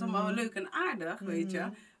gebruiken. Dat is allemaal wel leuk en aardig, weet je.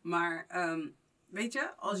 Maar, weet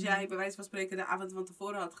je, als jij bij wijze van spreken de avond van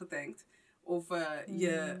tevoren had getankt, of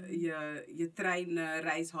je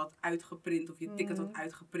treinreis had uitgeprint, of je ticket had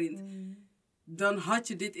uitgeprint, dan had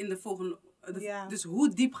je dit in de volgende... Ja. Dus hoe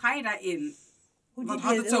diep ga je daarin? Hoe Wat diep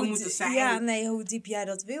had je- het zo hoe moeten di- zijn? Ja, nee, hoe diep jij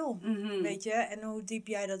dat wil. Mhm. Weet je? En hoe diep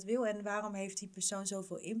jij dat wil. En waarom heeft die persoon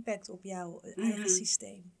zoveel impact op jouw eigen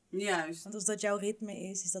systeem? Juist. Want als dat jouw ritme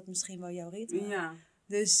is dat misschien wel jouw ritme. Ja.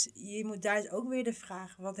 Dus je moet daar ook weer de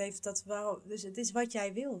vraag, wat heeft dat wel... Dus het is wat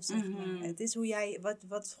jij wil, zeg maar. Het is hoe jij,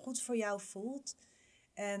 wat goed voor jou voelt.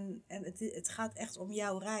 En het gaat echt om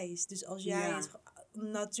jouw reis. Dus als jij Ja. het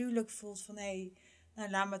natuurlijk voelt van, hé, nou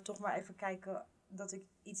laat me toch maar even kijken dat ik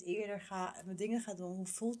iets eerder mijn dingen ga doen. Hoe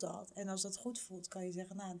voelt dat? En als dat goed voelt, kan je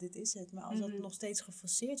zeggen, nou, dit is het. Maar als dat nog steeds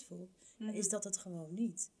geforceerd voelt, dan is dat het gewoon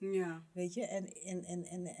niet. Ja. Weet je,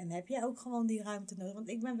 en heb jij ook gewoon die ruimte nodig? Want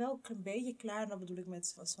ik ben wel een beetje klaar, en dat bedoel ik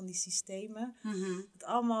met van die systemen. Dat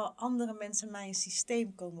allemaal andere mensen mij een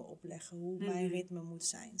systeem komen opleggen. Hoe mijn ritme moet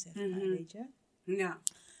zijn, zeg maar, weet je. Ja.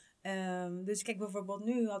 Dus kijk, bijvoorbeeld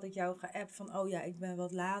nu had ik jou geappt van, oh ja, ik ben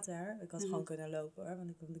wat later. Ik had gewoon kunnen lopen hoor,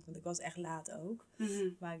 want ik was echt laat ook.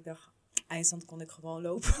 Maar ik dacht, eindstand kon ik gewoon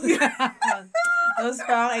lopen. Dat was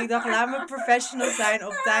gewoon, ik dacht, laat me professional zijn,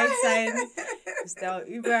 op tijd zijn. Bestel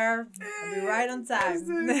Uber, I'll be right on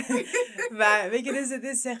time. Maar weet je, dus het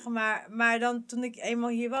is zeg maar dan toen ik eenmaal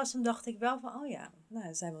hier was, dan dacht ik wel van, oh ja,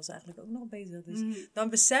 nou, zij was eigenlijk ook nog bezig. Dus dan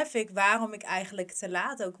besef ik waarom ik eigenlijk te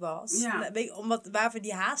laat ook was. Ja. Weet je, waarvoor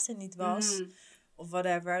die haast er niet was. Of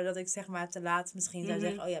whatever, dat ik zeg maar te laat misschien zou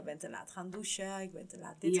zeggen, oh ja, ik ben te laat gaan douchen. Ik ben te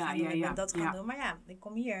laat dit gaan doen, ik ben dat gaan doen. Maar ja, ik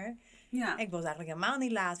kom hier. Ja. Ik was eigenlijk helemaal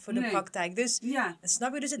niet laat voor de praktijk. Dus Ja.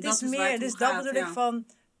 snap je, dus het Dat is is waar het meer. om Dus dat gaat, bedoel ik ja. van,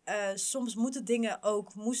 soms moeten dingen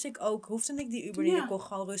ook, hoefde ik die Uber niet, Ja. ik kon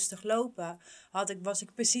gewoon rustig lopen. Was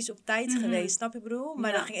ik precies op tijd geweest, snap je wat ik bedoel?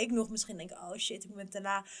 Maar Ja. dan ging ik nog misschien denken, oh shit, ik ben te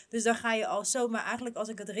laat. Dus dan ga je al zo, maar eigenlijk als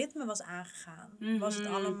ik het ritme was aangegaan, was het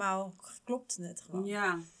allemaal, klopte het gewoon.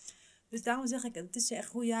 Ja. Dus daarom zeg ik, het is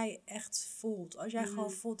echt hoe jij echt voelt. Als jij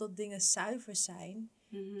gewoon voelt dat dingen zuiver zijn,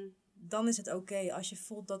 dan is het oké. Als je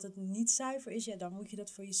voelt dat het niet zuiver is, ja, dan moet je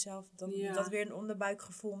dat voor jezelf, dan dat weer een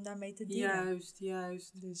onderbuikgevoel om daarmee te dealen.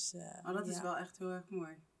 Juist. Dus, Dat is wel echt heel erg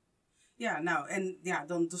mooi. Ja, nou, en ja,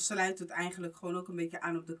 dan sluit het eigenlijk gewoon ook een beetje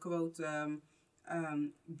aan op de quote,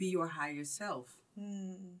 be your higher self.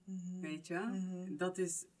 Weet je? Dat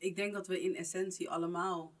is, ik denk dat we in essentie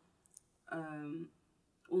allemaal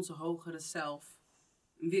onze hogere zelf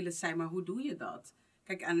willen zijn, maar hoe doe je dat?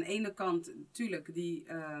 Kijk, aan de ene kant natuurlijk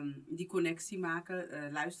die connectie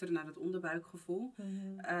maken, luisteren naar het onderbuikgevoel,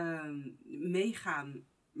 meegaan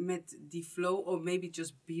met die flow, or maybe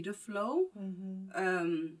just be the flow.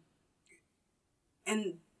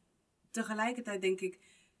 En tegelijkertijd denk ik,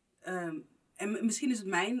 en misschien is het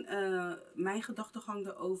mijn gedachtegang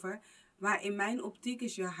erover, maar in mijn optiek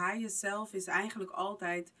is je higher self is eigenlijk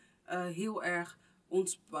altijd heel erg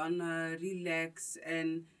ontspannen, relax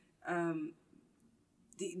en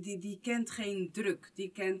die kent geen druk,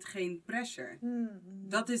 die kent geen pressure.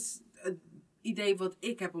 Dat is het idee wat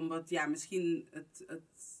ik heb, omdat ja, misschien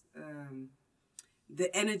de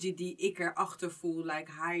energy die ik erachter voel,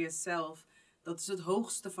 like higher self, dat is het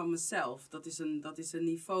hoogste van mezelf. Dat is een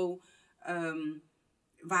niveau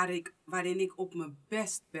waarin ik op mijn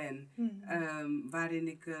best ben. Waarin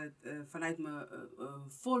ik vanuit mijn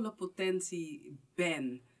volle potentie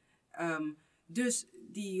ben. Dus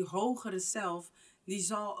die hogere zelf, die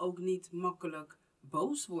zal ook niet makkelijk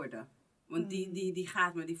boos worden. Want die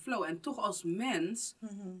gaat met die flow. En toch als mens,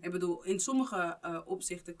 ik bedoel, in sommige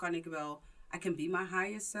opzichten kan ik wel, I can be my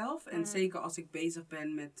higher self. En zeker als ik bezig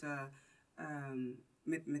ben met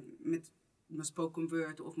mijn spoken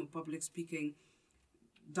word of mijn public speaking,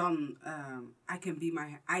 dan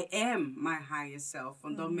I am my higher self.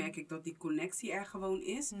 Want dan merk ik dat die connectie er gewoon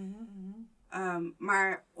is.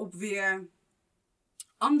 Maar op weer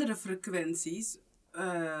andere frequenties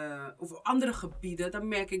of andere gebieden, dan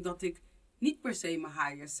merk ik dat ik niet per se mijn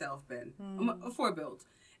higher self ben. Een voorbeeld.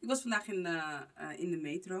 Ik was vandaag in de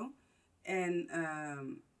metro. En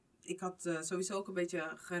ik had sowieso ook een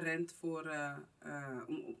beetje gerend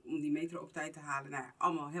om die metro op tijd te halen. Nou ja,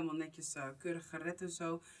 allemaal helemaal netjes keurig gered en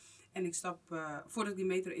zo. En ik voordat ik die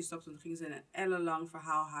metro instapte, toen gingen ze een ellenlang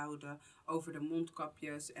verhaal houden over de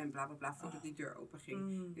mondkapjes en bla bla bla, voordat die deur open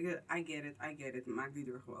ging. I get it, maak die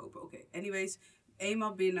deur gewoon open. Oké, anyways,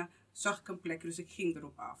 eenmaal binnen zag ik een plekje, dus ik ging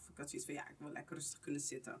erop af. Ik had zoiets van, ik wil lekker rustig kunnen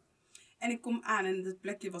zitten. En ik kom aan en het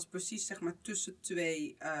plekje was precies zeg maar tussen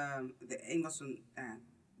twee, de een was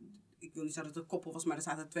ik wil niet zeggen dat het een koppel was, maar er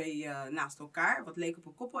zaten twee naast elkaar, wat leek op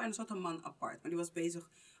een koppel, en er zat een man apart, maar die was bezig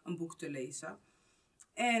een boek te lezen.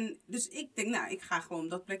 En dus ik denk, ik ga gewoon op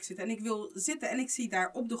dat plek zitten. En ik wil zitten en ik zie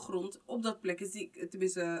daar op de grond, op dat plekje, zie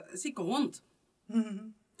ik een hond.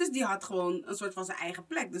 Dus die had gewoon een soort van zijn eigen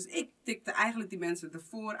plek. Dus ik tikte eigenlijk die mensen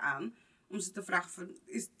ervoor aan om ze te vragen,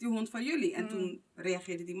 is die hond van jullie? En toen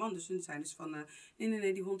reageerde die man, dus hun zei dus van,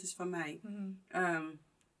 nee, die hond is van mij.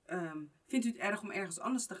 Vindt u het erg om ergens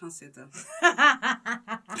anders te gaan zitten?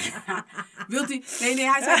 Wilt u... Nee,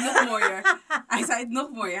 hij zei het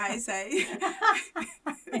nog mooier. Hij zei...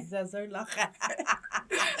 Ik zou zo lachen.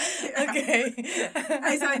 Oké.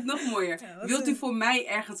 Hij zei het nog mooier. Ja, wilt u voor mij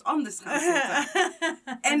ergens anders gaan zitten?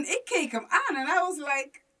 En ik keek hem aan en hij was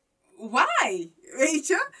like... Why? Weet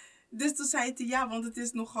je? Dus toen zei hij, ja, want het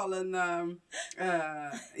is nogal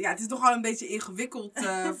een beetje ingewikkeld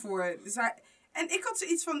voor... Dus en ik had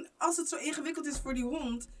zoiets van, als het zo ingewikkeld is voor die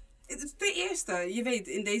hond... Ten eerste, je weet,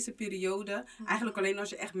 in deze periode... Eigenlijk alleen als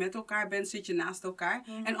je echt met elkaar bent, zit je naast elkaar.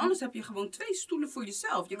 En anders heb je gewoon 2 stoelen voor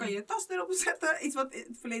jezelf. Je kan je tas erop zetten, iets wat in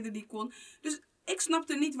het verleden niet kon. Dus ik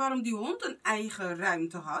snapte niet waarom die hond een eigen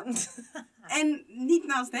ruimte had. En niet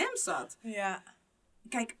naast hem zat. Ja.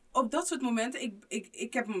 Kijk, op dat soort momenten,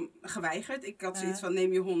 ik heb hem geweigerd. Ik had zoiets van,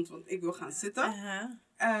 neem je hond, want ik wil gaan zitten.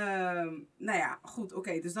 Goed,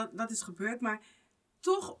 oké, dus dat is gebeurd. Maar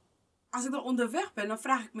toch, als ik dan onderweg ben, dan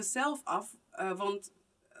vraag ik mezelf af. Want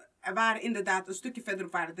er waren inderdaad, een stukje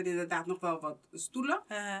verderop waren er inderdaad nog wel wat stoelen.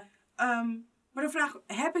 Maar dan vraag ik,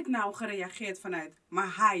 heb ik nou gereageerd vanuit mijn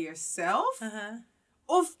higher self?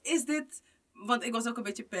 Of is dit... Want ik was ook een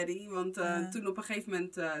beetje petty. Want toen op een gegeven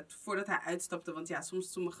moment, voordat hij uitstapte... Want ja,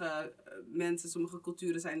 sommige mensen, sommige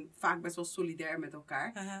culturen zijn vaak best wel solidair met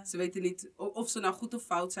elkaar. Ze weten niet of ze nou goed of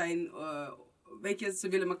fout zijn. Weet je, ze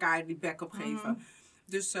willen elkaar die backup geven.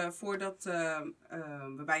 Dus voordat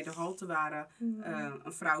we bij de halte waren...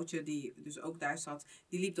 een vrouwtje die dus ook daar zat...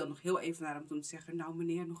 Die liep dan nog heel even naar hem toe om te zeggen... Nou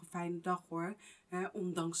meneer, nog een fijne dag hoor.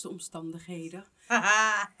 Ondanks de omstandigheden.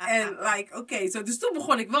 En oké. Dus toen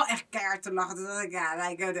begon ik wel echt keihard te lachen. Dus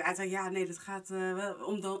hij zei, ja nee, dat gaat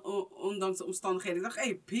ondanks de omstandigheden. Ik dacht,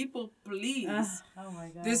 hey, people please. Oh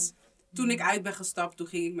my god. Dus toen ik uit ben gestapt, toen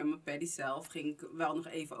ging ik met mijn paddy zelf. Ging ik wel nog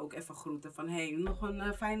even groeten van, hey, nog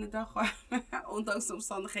een fijne dag hoor. Ondanks de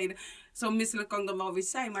omstandigheden. Zo misselijk kan ik dan wel weer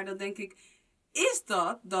zijn. Maar dan denk ik,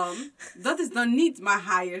 dat is dan niet mijn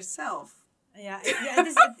higher self. Ja, het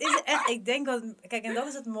is echt, ik denk dat, kijk, en dat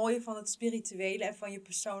is het mooie van het spirituele en van je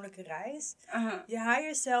persoonlijke reis. Je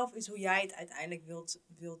higher self is hoe jij het uiteindelijk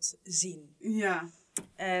wilt zien. Ja.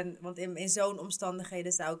 Want in zo'n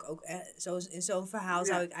omstandigheden zou ik ook, in zo'n verhaal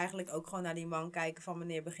zou ik eigenlijk ook gewoon naar die man kijken van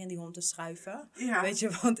meneer, begin die hond te schuiven. Ja. Weet je,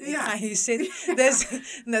 want ik ga hier zitten.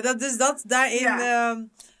 Dus dat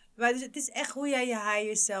daarin, maar dus het is echt hoe jij je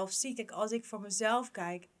higher self ziet. Kijk, als ik voor mezelf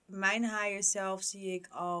kijk, mijn higher self zie ik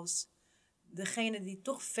als degene die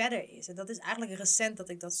toch verder is. En dat is eigenlijk recent dat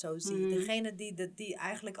ik dat zo zie. Degene die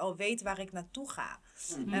eigenlijk al weet waar ik naartoe ga.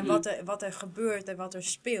 En wat er gebeurt en wat er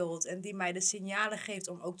speelt. En die mij de signalen geeft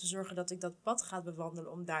om ook te zorgen dat ik dat pad ga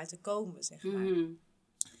bewandelen om daar te komen, zeg maar.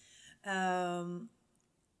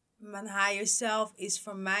 Mijn higher self is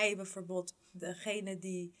voor mij bijvoorbeeld degene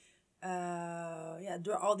die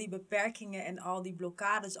door al die beperkingen en al die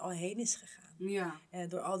blokkades al heen is gegaan. Ja.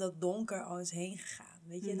 Door al dat donker al is heen gegaan.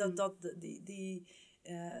 Weet je,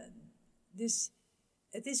 dus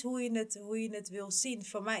het is hoe je het wil zien.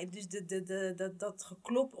 Voor mij, dus dat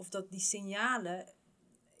geklop of die signalen,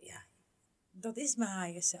 ja, dat is mijn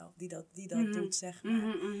higher self die dat doet, zeg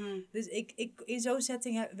maar. Dus ik in zo'n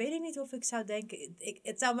setting weet ik niet of ik zou denken...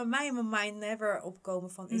 Het zou bij mij in mijn mind never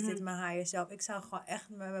opkomen van... Is dit mijn higher self? Ik zou gewoon echt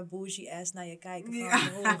met mijn bougie ass naar je kijken.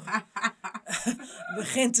 Van,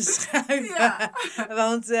 begin te schuiven. Ja.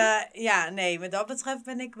 Want nee, wat dat betreft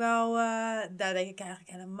ben ik wel... daar denk ik eigenlijk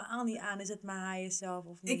helemaal niet aan. Is het mijn higher self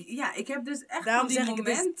of niet? Ik heb dus echt daarom van die momenten...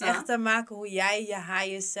 Daarom zeg ik, het is echt te maken hoe jij je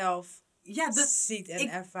higher self... ziet en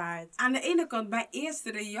ervaart. Aan de ene kant, mijn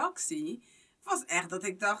eerste reactie was echt dat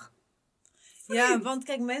ik dacht... Ja, want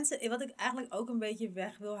kijk, mensen, wat ik eigenlijk ook een beetje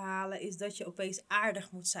weg wil halen... is dat je opeens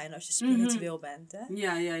aardig moet zijn als je spiritueel bent. Hè?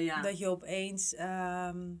 Ja. Dat je opeens...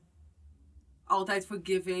 altijd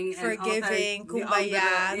forgiving. Forgiving,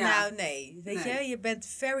 kumbaya. Nou, nee. Weet je, je bent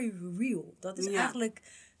very real. Dat is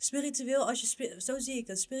eigenlijk... Spiritueel, zo zie ik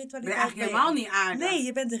het. Spiritualiteit. Ben je eigenlijk helemaal niet aardig. Nee,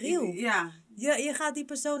 je bent real. Ja. Je gaat die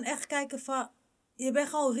persoon echt kijken van... Je bent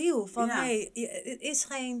gewoon real. Van, het is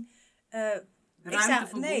geen...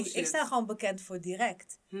 ik sta gewoon bekend voor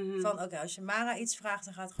direct. Van, oké, als je Mara iets vraagt,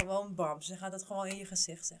 dan gaat het gewoon bam. Ze gaat het gewoon in je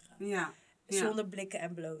gezicht zeggen. Ja. Zonder blikken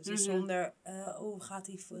en blozen. Zonder, gaat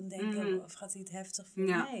hij denken of gaat hij het heftig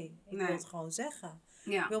vinden? Ja. Nee, ik wil het gewoon zeggen.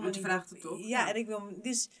 Ja, want je vraagt het toch? Ja, en ik wil...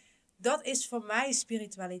 Dus dat is voor mij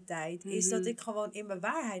spiritualiteit. Is dat ik gewoon in mijn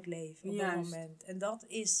waarheid leef op dat moment. En dat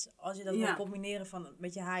is, als je dat wil combineren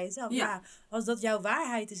met je higher self. Ja, als dat jouw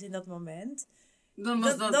waarheid is in dat moment. Dan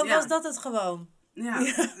was dat het gewoon.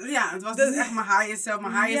 Ja, het was dus echt mijn higher self.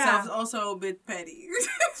 Mijn higher self is also a bit petty.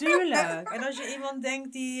 Tuurlijk. En als je iemand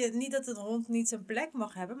denkt die... Niet dat een hond niet zijn plek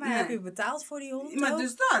mag hebben. Maar heb je betaald voor die hond? Maar ook?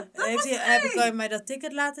 Dus dat kan je mij dat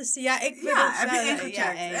ticket laten zien? Ja, ik ben heb je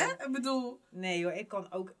ingecheckt, hè? Ik bedoel... Nee hoor, ik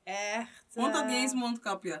kan ook echt... Hond had niet eens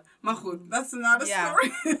mondkapje. Maar goed, dat is another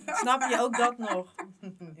story. Snap je ook dat nog?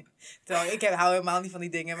 Ik hou helemaal niet van die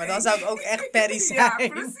dingen. Maar dan zou ik ook echt petty zijn. Ja,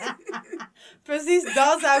 precies. Precies,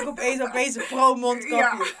 dan zou ik opeens een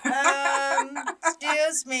pro-mondkapje.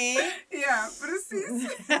 Excuse me. Ja,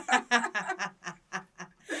 precies.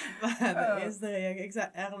 Maar de eerste reactie, ik zou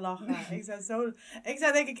echt lachen. Ik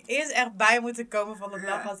zou denk ik eerst echt bij moeten komen van het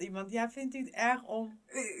lachen als iemand... Ja, vindt u het erg om...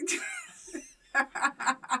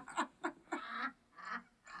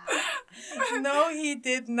 No, he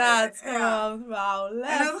did not. Gewoon, wauw.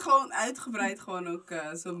 En dan gewoon uitgebreid gewoon ook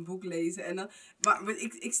zo'n boek lezen. En dan, maar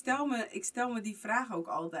ik stel me die vraag ook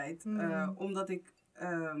altijd. Omdat ik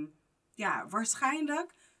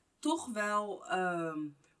waarschijnlijk toch wel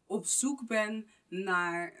op zoek ben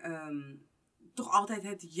naar toch altijd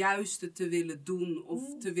het juiste te willen doen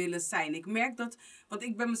of te willen zijn. Ik merk dat, want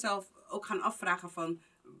ik ben mezelf ook gaan afvragen van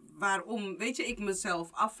waarom, weet je, ik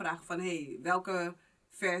mezelf afvraag van welke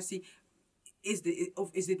versie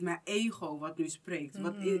is dit mijn ego wat nu spreekt?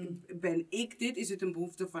 Ben ik dit? Is het een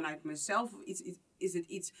behoefte vanuit mezelf? Of is het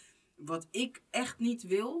iets wat ik echt niet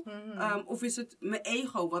wil? Of is het mijn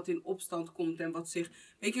ego wat in opstand komt en wat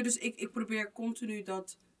zich... Weet je, dus ik probeer continu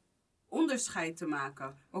dat onderscheid te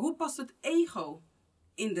maken. Maar hoe past het ego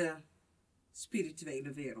in de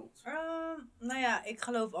spirituele wereld? Nou ja, ik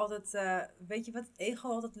geloof altijd... weet je wat het ego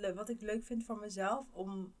altijd wat ik leuk vind voor mezelf?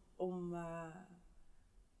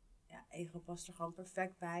 Ego past er gewoon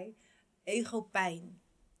perfect bij. Ego-pijn.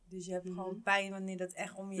 Dus je hebt gewoon pijn wanneer dat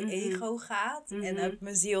echt om je ego gaat. En heeft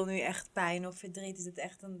mijn ziel nu echt pijn of verdriet? Is het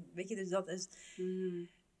echt een... Weet je, dus dat is...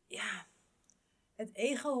 Ja. Het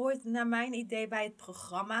ego hoort naar mijn idee bij het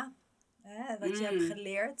programma. Wat je hebt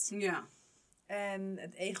geleerd. Ja. En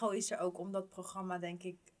het ego is er ook om dat programma, denk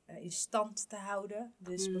ik, in stand te houden.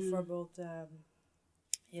 Dus bijvoorbeeld...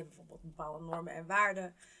 je hebt bijvoorbeeld bepaalde normen en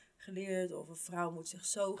waarden geleerd. Of een vrouw moet zich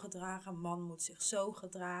zo gedragen. Een man moet zich zo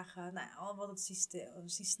gedragen. Nou, allemaal het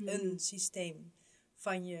systeem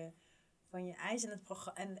van je eisen.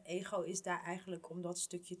 En het ego is daar eigenlijk om dat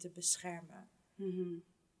stukje te beschermen.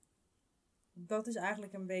 Dat is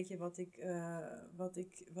eigenlijk een beetje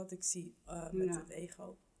wat ik zie met het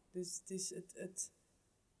ego. Dus het is het...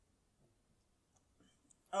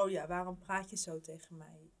 Oh ja, waarom praat je zo tegen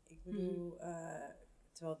mij? Ik bedoel...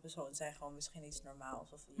 Terwijl het zijn gewoon misschien iets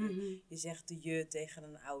normaals. Of je zegt je tegen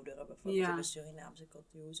een oudere, bijvoorbeeld in de Surinaamse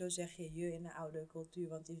cultuur. Hoezo zeg je je in de oude cultuur?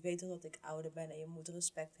 Want je weet toch dat ik ouder ben en je moet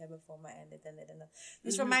respect hebben voor mij en dit en dit en dat.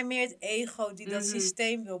 Dus voor mij meer het ego die dat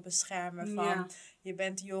systeem wil beschermen van je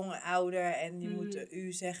bent jong, ouder en je moet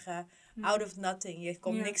u zeggen out of nothing. Je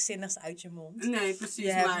komt niks zinnigs uit je mond. Nee, precies.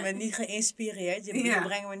 Je hebt me niet geïnspireerd. Je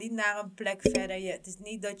brengt me niet naar een plek verder. Het is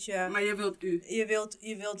niet dat je... Maar je wilt u.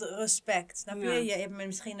 Je wilt respect. Snap je? Je hebt me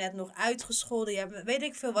misschien net nog uitgescholden. Je hebt, weet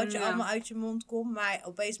ik veel wat je allemaal uit je mond komt. Maar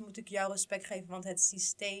opeens moet ik jou respect geven. Want het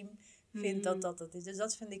systeem vindt dat het is. Dus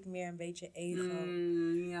dat vind ik meer een beetje ego.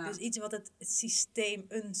 Ja. Dus iets wat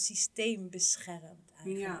een systeem beschermt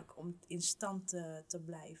eigenlijk. Om in stand te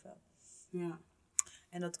blijven. Ja.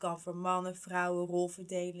 En dat kan voor mannen, vrouwen,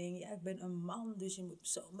 rolverdeling. Ja, ik ben een man, dus je moet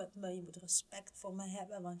zo met me, je moet respect voor me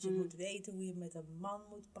hebben. Want je moet weten hoe je met een man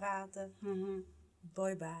moet praten.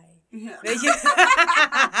 Bye bye. Ja. Weet je?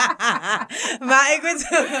 Maar ik weet,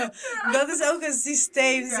 dat is ook een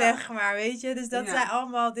systeem, zeg maar, weet je. Dus dat zijn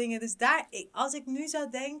allemaal dingen. Dus als ik nu zou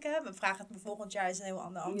denken, vraag het me volgend jaar, is een heel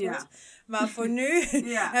ander antwoord. Ja. Maar voor nu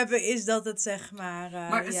is dat het, zeg maar.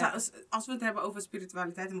 Maar als we het hebben over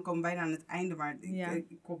spiritualiteit, en we komen bijna aan het einde, maar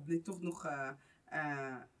ik kom nu toch nog,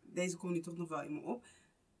 deze komt nu toch nog wel in me op.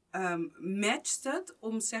 Matcht het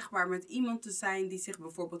om zeg maar met iemand te zijn die zich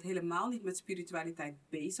bijvoorbeeld helemaal niet met spiritualiteit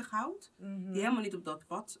bezighoudt. Die helemaal niet op dat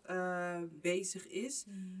pad bezig is.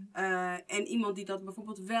 En iemand die dat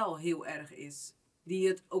bijvoorbeeld wel heel erg is. Die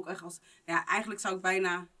het ook echt als... Ja, eigenlijk zou ik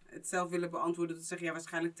bijna het zelf willen beantwoorden. Dat zeggen, ja,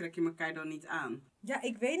 waarschijnlijk trek je elkaar dan niet aan. Ja,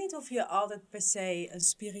 ik weet niet of je altijd per se een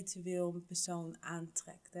spiritueel persoon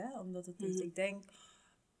aantrekt. Hè? Omdat het is, ik denk...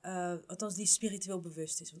 althans die spiritueel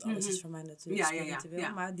bewust is. Want alles is voor mij natuurlijk spiritueel. Ja.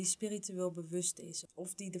 Maar die spiritueel bewust is.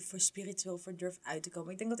 Of die er voor spiritueel voor durft uit te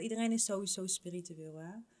komen. Ik denk dat iedereen is sowieso spiritueel.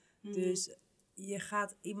 Hè? Dus je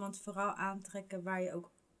gaat iemand vooral aantrekken waar je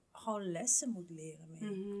ook gewoon lessen moet leren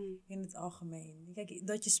mee. In het algemeen. Kijk,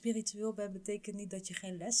 dat je spiritueel bent betekent niet dat je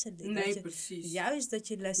geen lessen leert. Nee, precies. Juist dat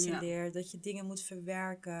je lessen leert. Dat je dingen moet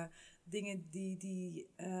verwerken. Dingen die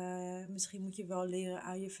misschien moet je wel leren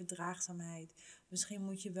aan je verdraagzaamheid. Misschien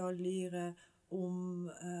moet je wel leren om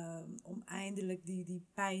eindelijk die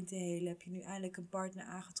pijn te helen. Heb je nu eindelijk een partner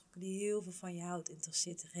aangetrokken die heel veel van je houdt.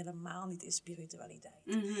 Interesseert zich helemaal niet in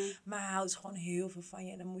spiritualiteit. Maar houdt gewoon heel veel van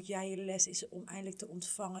je. En dan moet jij je les is om eindelijk te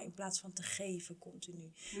ontvangen in plaats van te geven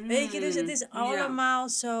continu. Weet je, dus het is allemaal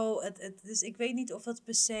zo. Dus ik weet niet of dat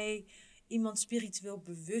per se... iemand spiritueel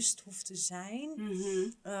bewust hoeft te zijn...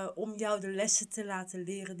 om jou de lessen te laten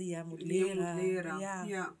leren die jij moet leren.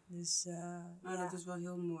 Ja. Dus, dat is wel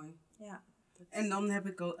heel mooi. Ja. En dan heb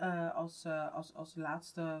ik als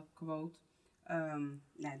laatste quote...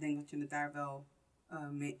 ik denk dat je het daar wel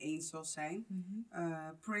mee eens zal zijn.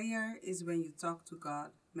 Prayer is when you talk to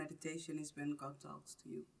God. Meditation is when God talks to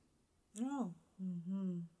you. Oh.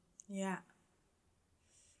 Ja.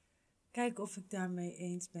 Kijk of ik daarmee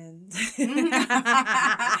eens ben.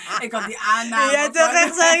 Ik had die aanname. Ja, toch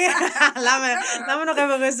echt zeggen. Laat me nog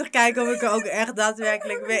even rustig kijken of ik er ook echt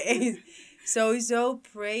daadwerkelijk mee eens. Sowieso,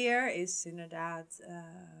 prayer is inderdaad...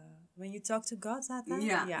 when you talk to God, staat dat?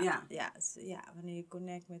 Ja, wanneer je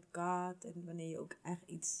connect met God en wanneer je ook echt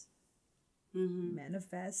iets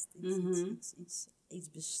manifest.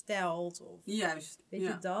 Iets bestelt. Of, juist. Weet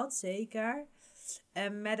je dat, zeker.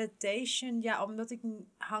 En meditation, omdat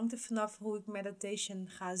hangt er vanaf hoe ik meditation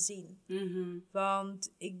ga zien.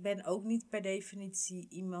 Want ik ben ook niet per definitie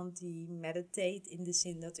iemand die meditate in de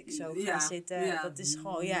zin dat ik zo ga zitten. Dat is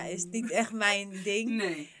gewoon, is niet echt mijn ding.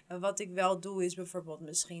 Nee. Wat ik wel doe is bijvoorbeeld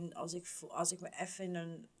misschien als ik me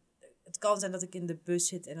even het kan zijn dat ik in de bus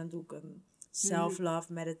zit en dan doe ik een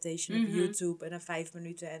self-love meditation op YouTube en dan 5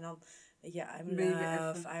 minuten en dan, weet je, I'm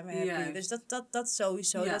love, I'm happy. Yes. Dus dat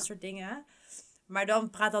sowieso, dat soort dingen. Maar dan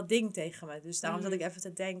praat dat ding tegen me. Dus daarom zat ik even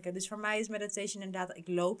te denken. Dus voor mij is meditation inderdaad... Ik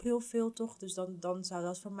loop heel veel toch? Dus dan zou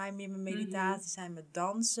dat voor mij meer mijn meditatie zijn. Met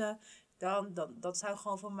dansen. Dat zou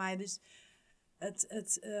gewoon voor mij... Dus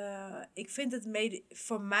ik vind het...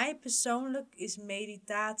 voor mij persoonlijk is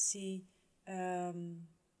meditatie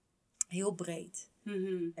heel breed.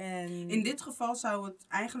 En in dit geval zou het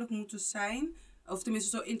eigenlijk moeten zijn... Of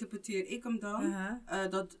tenminste, zo interpreteer ik hem dan.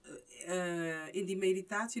 Dat in die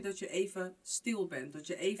meditatie dat je even stil bent. Dat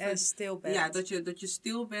je even stil bent. Ja, dat je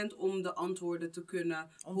stil bent om de antwoorden te kunnen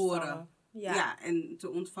horen. Ja, en te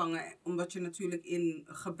ontvangen. Omdat je natuurlijk in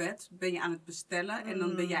gebed ben je aan het bestellen. En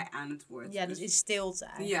dan ben jij aan het woord. Ja, dus in stilte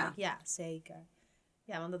eigenlijk. Ja, zeker.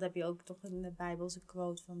 Ja, want dat heb je ook toch in de Bijbelse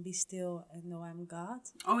quote van be still and know I'm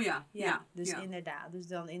God. Oh ja. Dus inderdaad. Dus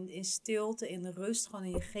dan in stilte, in rust, gewoon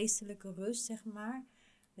in je geestelijke rust, zeg maar.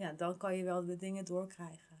 Ja, dan kan je wel de dingen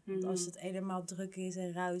doorkrijgen. Want als het helemaal druk is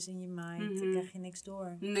en ruis in je mind, dan krijg je niks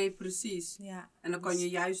door. Nee, precies. Ja. En dan kan je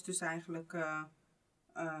juist dus eigenlijk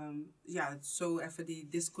zo even die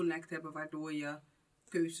disconnect hebben, waardoor je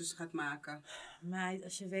keuzes gaat maken. Maar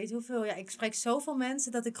als je weet hoeveel... Ja, ik spreek zoveel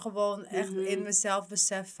mensen dat ik gewoon echt in mezelf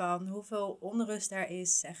besef van hoeveel onrust er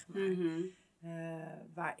is, zeg maar.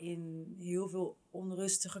 Waarin heel veel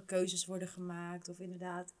onrustige keuzes worden gemaakt. Of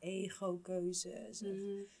inderdaad ego-keuzes.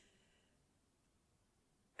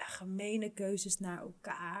 Gemene keuzes naar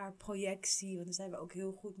elkaar. Projectie, want daar zijn we ook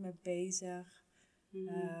heel goed mee bezig.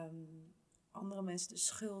 Andere mensen de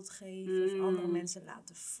schuld geven of andere mensen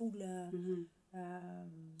laten voelen.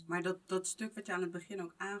 Maar dat stuk wat je aan het begin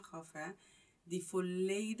ook aangaf, hè, die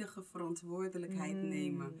volledige verantwoordelijkheid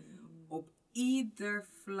nemen op ieder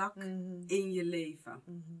vlak in je leven.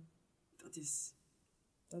 Dat is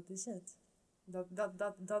het.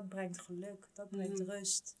 Dat brengt geluk, dat brengt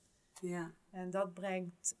rust. Ja. En dat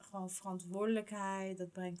brengt gewoon verantwoordelijkheid,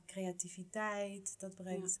 dat brengt creativiteit, dat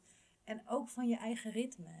brengt... Ja. En ook van je eigen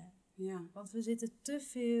ritme. Ja. Want we zitten te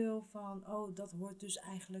veel van, dat hoort dus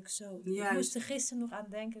eigenlijk zo. Juist. Ik moest er gisteren nog aan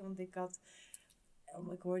denken, want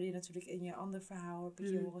ik hoorde je natuurlijk in je ander verhaal, heb ik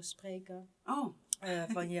je horen spreken. Oh.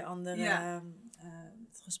 Van je andere,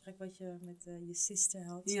 het gesprek wat je met je sister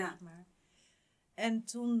had, zeg maar. En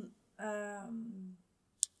toen...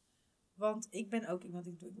 want ik ben ook iemand,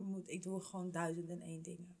 ik doe gewoon 1001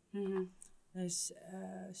 dingen. Dus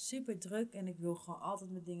super druk en ik wil gewoon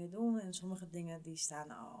altijd mijn dingen doen. En sommige dingen die staan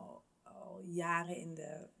al jaren in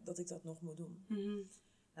dat ik dat nog moet doen.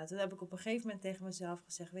 Nou, toen heb ik op een gegeven moment tegen mezelf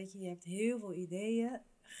gezegd, weet je hebt heel veel ideeën,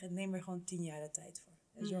 neem er gewoon 10 jaar de tijd voor.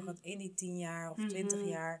 En zorg dat in die 10 jaar of 20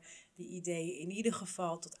 jaar die ideeën in ieder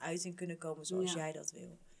geval tot uiting kunnen komen zoals jij dat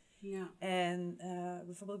wil. Ja. En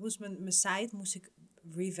bijvoorbeeld ik moest mijn site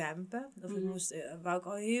revampen. Of ik wou ik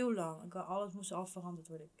al heel lang. Alles moest al veranderd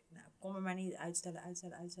worden. Ik kon me maar niet uitstellen.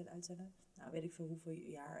 Nou, weet ik veel hoeveel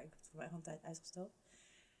jaar. Ik heb het voor mij gewoon tijd uitgesteld.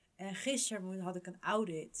 En gisteren had ik een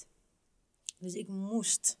audit. Dus ik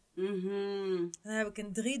moest. Dan heb ik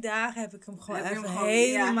in 3 dagen heb ik hem gewoon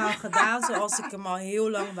helemaal gedaan. Zoals ik hem al heel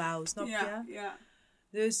lang wou. Snap je? Ja.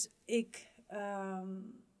 Dus ik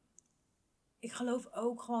geloof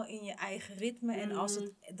ook gewoon in je eigen ritme. En als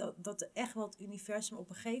dat er echt wel het universum op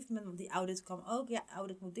een gegeven moment... Want die audit kwam ook. Ja,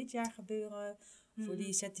 audit moet dit jaar gebeuren. Voor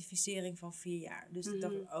die certificering van 4 jaar. Dus ik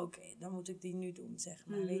dacht, oké, dan moet ik die nu doen, zeg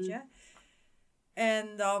maar. Weet je?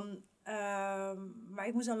 En dan... maar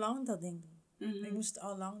ik moest al lang dat ding doen. Ik moest het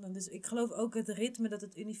al lang doen. Dus ik geloof ook het ritme dat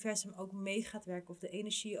het universum ook mee gaat werken. Of de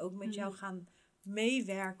energie ook met jou gaan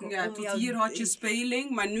meewerken. Ja, tot hier had je speling,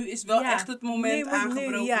 maar nu is wel echt het moment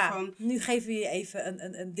aangebroken van... Nu geven we je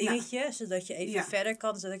even een dingetje, zodat je even verder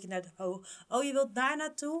kan. Zodat je naar je wilt daar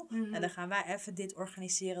naartoe. En dan gaan wij even dit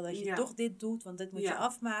organiseren, dat je toch dit doet, want dit moet je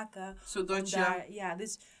afmaken. Zodat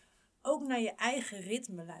dus ook naar je eigen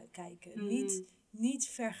ritme kijken. Niet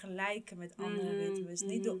vergelijken met andere ritmes.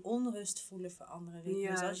 Niet de onrust voelen voor andere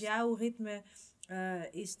ritmes. Als jouw ritme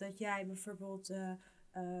is dat jij bijvoorbeeld...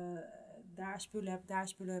 daar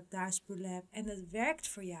spullen hebt. En het werkt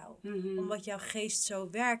voor jou. Omdat jouw geest zo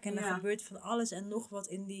werkt. En er gebeurt van alles en nog wat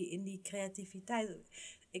in die creativiteit.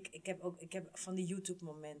 Ik heb van die YouTube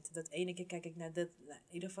momenten. Dat ene keer kijk ik naar dat. In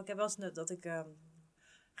ieder geval, ik heb wel eens dat ik...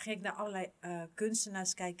 ging ik naar allerlei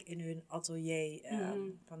kunstenaars kijken in hun atelier.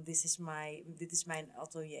 Van dit is mijn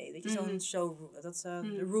atelier. Weet je, zo'n showroom. Dat is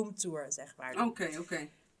de room tour, zeg maar. Oké.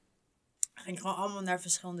 Ging gewoon allemaal naar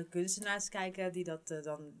verschillende kunstenaars kijken die dat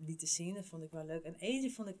dan lieten zien. Dat vond ik wel leuk. En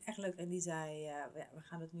eentje vond ik echt leuk. En die zei, we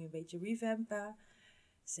gaan het nu een beetje revampen.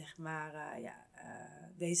 Zeg maar,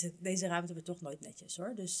 deze ruimte wordt toch nooit netjes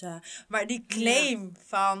hoor. Dus, maar die claim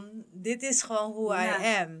van, dit is gewoon who I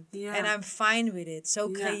am. And I'm fine with it.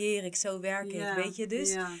 Zo creëer ik, zo werk ik, weet je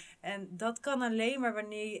dus. En dat kan alleen maar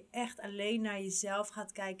wanneer je echt alleen naar jezelf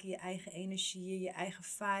gaat kijken. Je eigen energie, je eigen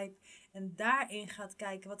vibe. En daarin gaat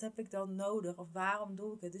kijken, wat heb ik dan nodig? Of waarom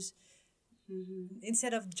doe ik het? Dus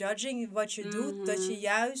instead of judging wat je doet, dat je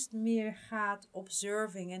juist meer gaat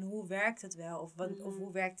observing. En hoe werkt het wel? Of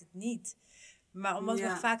hoe werkt het niet? Maar omdat we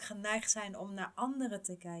vaak geneigd zijn om naar anderen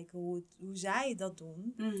te kijken, hoe zij dat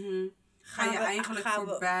doen. Ga je eigenlijk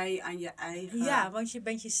voorbij aan je eigen... Ja, want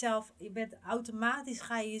automatisch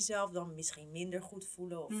ga je jezelf dan misschien minder goed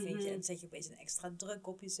voelen. Of zet je opeens een extra druk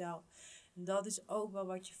op jezelf. Dat is ook wel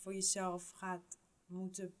wat je voor jezelf gaat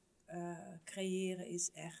moeten creëren,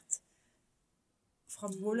 is echt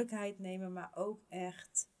verantwoordelijkheid nemen, maar ook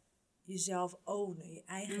echt jezelf ownen, je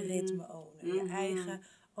eigen ritme ownen, je eigen,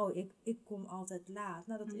 ik kom altijd laat.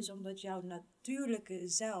 Nou, dat is omdat jouw natuurlijke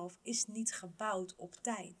zelf is niet gebouwd op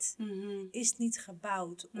tijd, is niet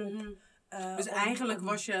gebouwd op... Dus eigenlijk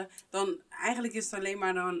eigenlijk is het alleen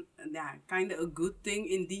maar dan, kind of a good thing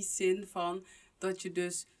in die zin van dat je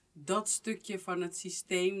dus dat stukje van het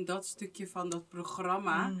systeem, dat stukje van dat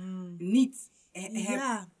programma niet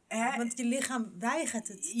hebt. Want je lichaam weigert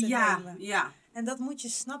het te nemen. Ja. En dat moet je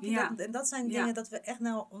snappen. En dat zijn dingen dat we echt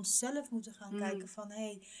naar onszelf moeten gaan kijken. Van,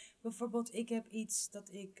 bijvoorbeeld ik heb iets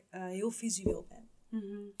dat ik heel visueel ben.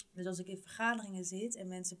 Dus als ik in vergaderingen zit en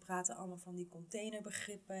mensen praten allemaal van die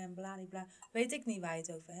containerbegrippen en bladibla, weet ik niet waar je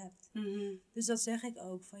het over hebt. Dus dat zeg ik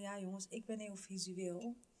ook van, ja jongens, ik ben heel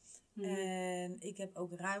visueel. En ik heb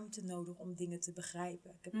ook ruimte nodig om dingen te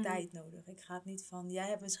begrijpen. Ik heb tijd nodig. Ik ga het niet van, jij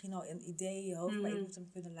hebt misschien al een idee in je hoofd, maar ik moet hem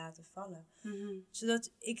kunnen laten vallen.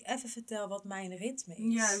 Zodat ik even vertel wat mijn ritme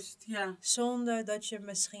is. Juist, ja. Zonder dat je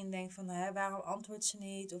misschien denkt van, waarom antwoordt ze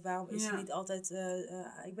niet? Of waarom is ze niet altijd,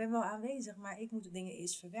 ik ben wel aanwezig, maar ik moet de dingen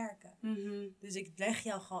eerst verwerken. Dus ik leg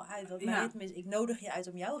jou gewoon uit wat mijn ritme is. Ik nodig je uit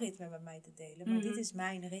om jouw ritme met mij te delen. Maar dit is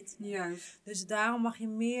mijn ritme. Juist. Dus daarom mag je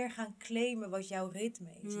meer gaan claimen wat jouw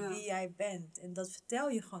ritme is. Wie jij bent. En dat vertel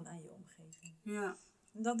je gewoon aan je omgeving. Ja.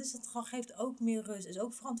 En dat is het, geeft ook meer rust. Dus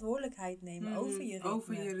ook verantwoordelijkheid nemen over je ritme.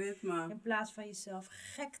 Over je ritme. In plaats van jezelf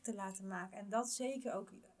gek te laten maken. En dat zeker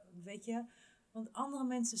ook, weet je. Want andere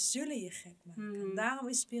mensen zullen je gek maken. En daarom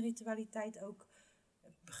is spiritualiteit ook...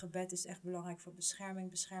 Gebed is echt belangrijk voor bescherming.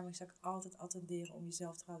 Bescherming zou ik altijd attenderen om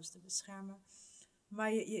jezelf trouwens te beschermen.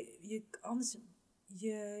 Maar je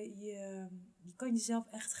kan jezelf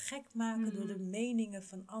echt gek maken door de meningen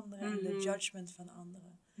van anderen en de judgment van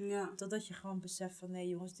anderen. Ja. Totdat je gewoon beseft van, nee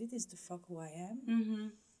jongens, dit is the fuck who I am.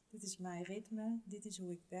 Dit is mijn ritme, dit is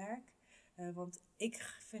hoe ik werk. Want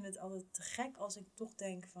ik vind het altijd te gek als ik toch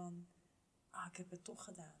denk van, ik heb het toch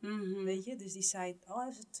gedaan. Weet je, dus die zei,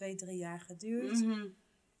 heeft het 2-3 jaar geduurd.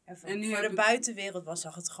 En voor de buitenwereld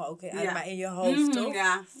zag het gewoon ook maar in je hoofd, toch?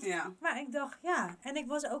 Ja. Maar ik dacht, en ik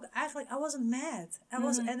was ook eigenlijk, I wasn't mad.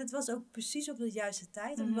 En het was ook precies op de juiste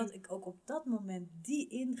tijd, omdat ik ook op dat moment die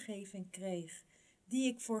ingeving kreeg,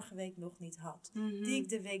 die ik vorige week nog niet had. Die ik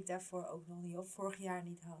de week daarvoor ook nog niet, of vorig jaar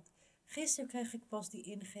niet had. Gisteren kreeg ik pas die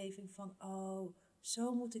ingeving van,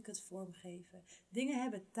 zo moet ik het vormgeven. Dingen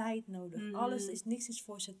hebben tijd nodig. Niks is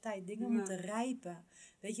voor zijn tijd. Dingen moeten rijpen.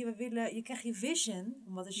 Weet je, je krijgt je vision.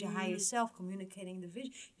 Wat is je higher self communicating the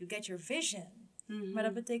vision? You get your vision. Maar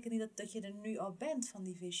dat betekent niet dat je er nu al bent van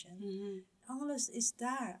die vision. Alles is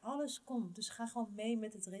daar. Alles komt. Dus ga gewoon mee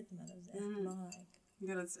met het ritme. Dat is echt belangrijk.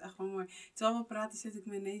 Ja, dat is echt wel mooi. Terwijl we praten zit ik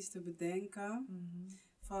me ineens te bedenken.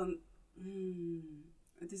 Van,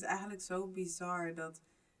 het is eigenlijk zo bizar dat...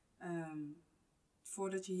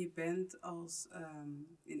 voordat je hier bent als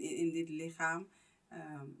in dit lichaam,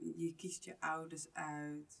 je kiest je ouders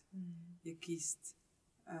uit, je kiest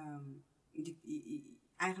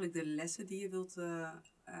eigenlijk de lessen die je wilt,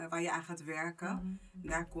 waar je aan gaat werken,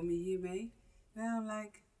 daar kom je hiermee. Well,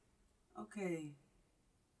 oké.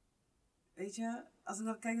 Weet je, als ik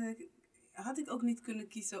dan kijk, had ik ook niet kunnen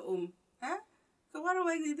kiezen om, waarom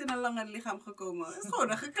ben ik niet in een langer lichaam gekomen? Het is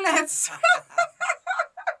gewoon een geklets.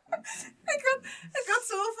 Ik had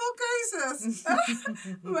zoveel keuzes.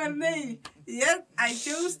 Maar nee. I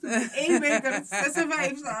chose to be 1,56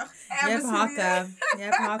 meter. Je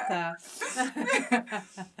hebt hakken.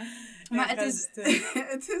 Maar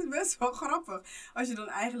het is best wel grappig. Als je dan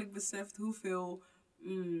eigenlijk beseft hoeveel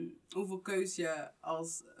keus je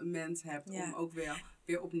als mens hebt om ook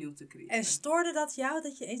weer opnieuw te creëren. En stoorde dat jou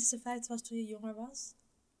dat je 1,56 was toen je jonger was?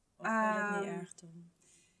 Of vond je dat niet erg toen?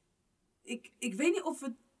 Ik weet niet of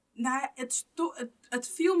het... Nou, het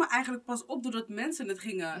viel me eigenlijk pas op doordat mensen het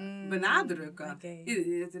gingen benadrukken. Okay.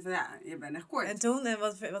 Je bent echt kort. En toen? En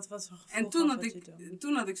wat was er gevoel? En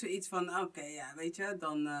toen had ik zoiets van, weet je,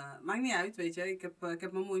 dan maakt niet uit, weet je. Ik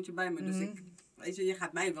heb mijn mondje bij me, dus weet je, je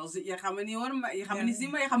gaat mij wel zien. Je gaat me niet horen, maar je gaat me niet zien,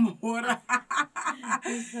 maar je gaat me horen.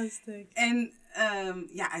 En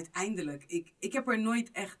uiteindelijk, ik heb er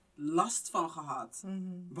nooit echt last van gehad.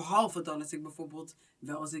 Behalve dan als ik bijvoorbeeld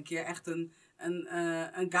wel eens een keer echt een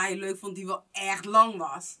guy leuk vond die wel echt lang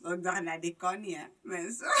was. Dat ik dacht, nee, dit kan niet, hè,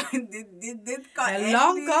 mensen. dit kan echt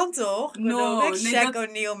lang niet. Kan toch? Shaq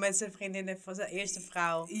O'Neal met zijn vriendin van zijn eerste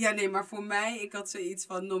vrouw. Ja, nee, maar voor mij, ik had zoiets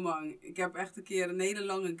van, no man. Ik heb echt een keer een hele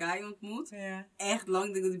lange guy ontmoet. Ja. Echt lang.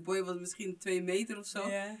 Ik denk dat die boy was misschien 2 meter of zo.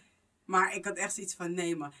 Ja. Maar ik had echt zoiets van,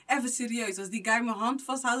 nee man, even serieus. Als die guy mijn hand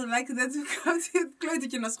vasthoudt, dan lijkt het net alsof ik het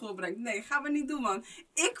kleutertje naar school brengt. Nee, gaan we niet doen man.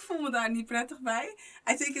 Ik voel me daar niet prettig bij.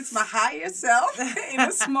 I think it's my higher self in a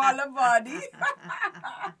smaller body.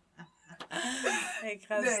 Ik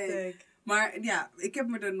ga stuk. Maar ja, ik heb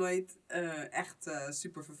me er nooit echt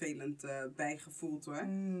super vervelend bij gevoeld hoor.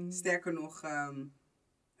 Sterker nog,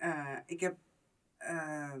 ik heb...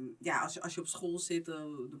 als je op school zit,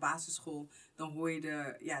 de basisschool, dan hoor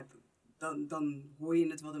je dan hoor je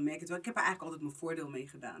het wel, dan merk je het wel. Ik heb er eigenlijk altijd mijn voordeel mee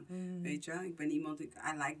gedaan. Weet je, ik ben iemand, I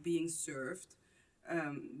like being served.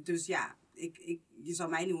 Dus ja, je zal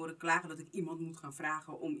mij niet horen klagen dat ik iemand moet gaan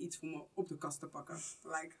vragen om iets voor me op de kast te pakken.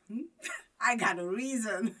 Like, I got a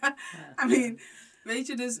reason. I mean, weet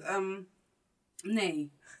je, dus,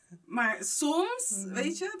 nee. Maar soms,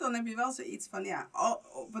 weet je, dan heb je wel zoiets van,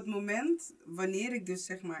 op het moment, wanneer ik dus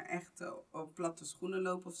zeg maar echt op platte schoenen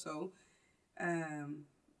loop of zo,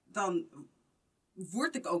 dan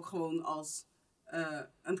word ik ook gewoon als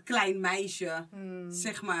een klein meisje,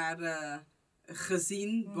 zeg maar,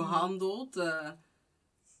 gezien, behandeld.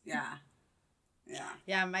 Ja.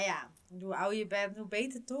 Ja, maar ja, hoe ouder je bent, hoe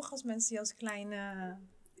beter toch als mensen je als kleine...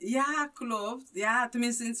 Ja, klopt. Ja,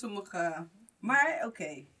 tenminste in sommige... Maar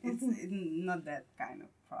oké, it's not that kind of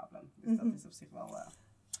problem. Dus dat is op zich wel...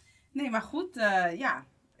 Nee, maar goed, we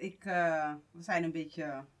zijn een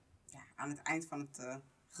beetje aan het eind van het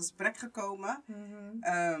gesprek gekomen.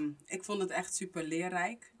 Ik vond het echt super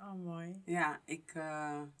leerrijk. Oh, mooi. Ja,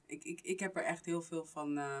 ik heb er echt heel veel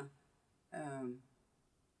van...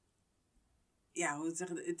 hoe het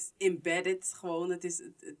zeggen, het is embedded gewoon.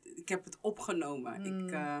 Ik heb het opgenomen.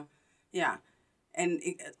 En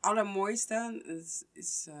het allermooiste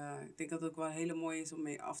is ik denk dat het ook wel heel mooi is om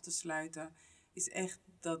mee af te sluiten, is echt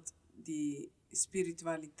dat die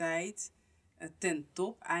spiritualiteit ten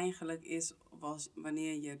top eigenlijk is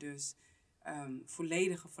wanneer je dus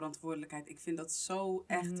volledige verantwoordelijkheid. Ik vind dat zo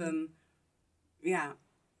echt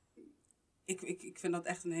ik vind dat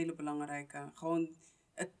echt een hele belangrijke. Gewoon,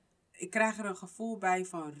 ik krijg er een gevoel bij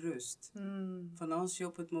van rust. Van als je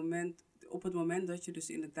op het moment dat je dus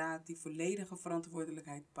inderdaad die volledige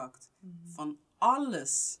verantwoordelijkheid pakt. Van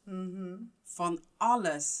alles. Van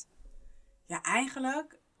alles. Ja,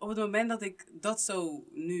 eigenlijk, op het moment dat ik dat zo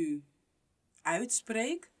nu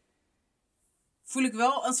uitspreek, voel ik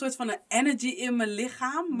wel een soort van een energy in mijn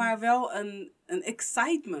lichaam, maar wel een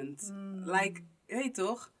excitement. Like, weet je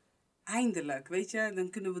toch? Eindelijk, weet je, dan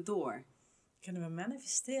kunnen we door. Kunnen we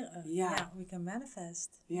manifesteren. Ja. We can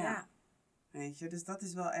manifest. Ja. Weet je, dus dat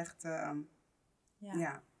is wel echt...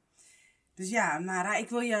 Dus ja, Mara, ik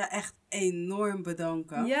wil je echt enorm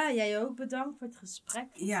bedanken. Ja, jij ook bedankt voor het gesprek.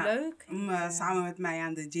 Leuk. Om samen met mij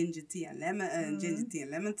aan de Ginger Tea and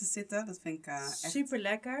Lemon te zitten. Dat vind ik echt... Super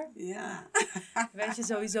lekker. Ja. Ik wens je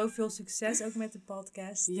sowieso veel succes ook met de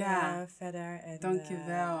podcast verder. En,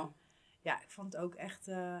 dankjewel. Ja, ik vond het ook echt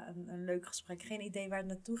een leuk gesprek. Geen idee waar het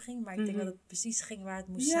naartoe ging, maar ik denk dat het precies ging waar het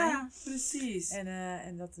moest zijn. Ja, precies.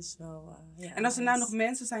 En dat is wel... en als er nou nog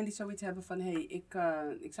mensen zijn die zoiets hebben van...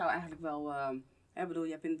 ik zou eigenlijk wel...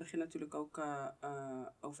 je hebt in het begin natuurlijk ook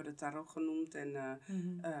over de tarot genoemd. En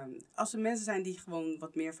als er mensen zijn die gewoon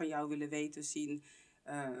wat meer van jou willen weten, zien...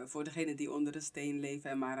 voor degenen die onder de steen leven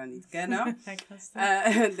en Mara niet kennen.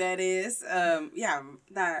 Dat is,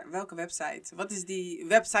 naar welke website? Wat is die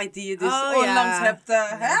website die je dus onlangs hebt?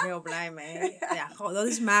 Daar ben ik heel blij mee. Dat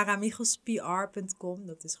is maramichelsPR.com.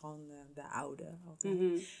 Dat is gewoon de oude.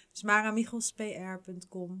 Dus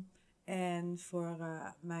maramichels.pr.com. En voor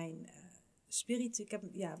mijn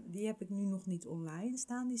die heb ik nu nog niet online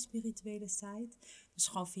staan, die spirituele site. Dus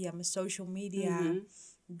gewoon via mijn social media...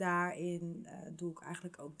 Daarin doe ik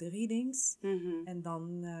eigenlijk ook de readings. En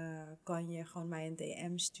dan kan je gewoon mij een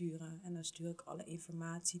DM sturen. En dan stuur ik alle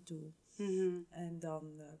informatie toe. En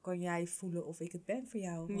dan kan jij voelen of ik het ben voor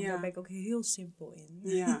jou. Want daar ben ik ook heel simpel in.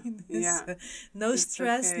 Dus, no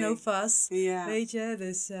stress, no fuss. Weet je?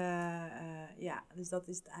 Dus dat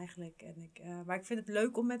is het eigenlijk. Maar ik vind het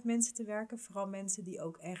leuk om met mensen te werken. Vooral mensen die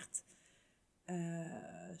ook echt...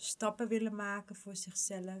 stappen willen maken voor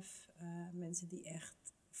zichzelf. Mensen die echt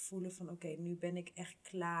voelen van oké, nu ben ik echt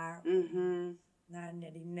klaar om naar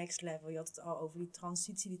die next level. Je had het al over die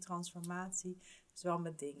transitie, die transformatie. Dat is wel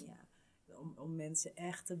mijn ding, om mensen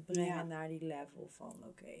echt te brengen naar die level van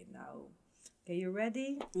oké, you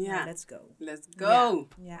ready? Ja. Let's go. Let's go.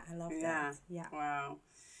 Ja, I love that. Ja. Wauw.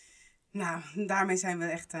 Nou, daarmee zijn we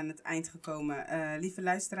echt aan het eind gekomen. Lieve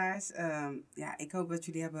luisteraars, ik hoop dat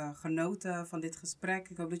jullie hebben genoten van dit gesprek.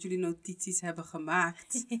 Ik hoop dat jullie notities hebben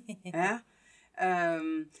gemaakt.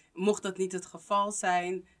 Mocht dat niet het geval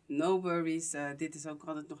zijn, no worries. Dit is ook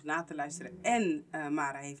altijd nog na te luisteren. En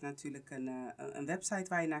Mara heeft natuurlijk een website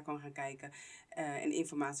waar je naar kan gaan kijken. En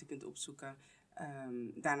informatie kunt opzoeken.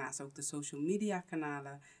 Daarnaast ook de social media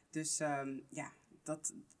kanalen. Dus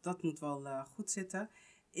dat moet wel goed zitten.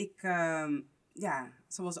 Ik,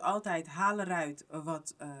 zoals altijd, haal eruit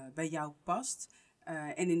wat bij jou past.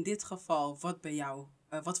 En in dit geval wat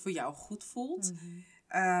voor jou goed voelt.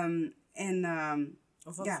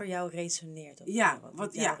 Of wat voor jou resoneert.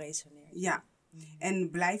 Wat jou resoneert. Ja. En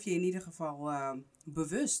blijf je in ieder geval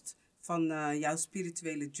bewust van jouw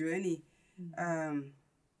spirituele journey.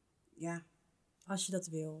 Als je dat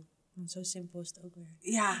wil. Want zo simpel is het ook weer.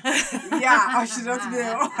 Ja, als je dat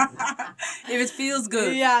wil. If it feels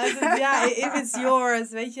good. Ja, if it's yours,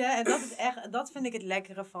 weet je. En dat is echt, dat vind ik het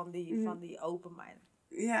lekkere van die open mind.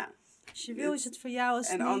 Ja. Als je wil, is het voor jou. Als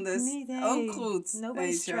en niet, anders niet, hey, ook goed.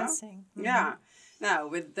 Nobody's stressing. Ja. Nou,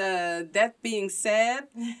 with that being said,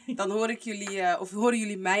 dan horen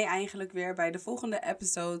jullie mij eigenlijk weer bij de volgende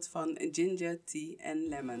episode van Ginger Tea and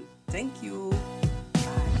Lemon. Thank you.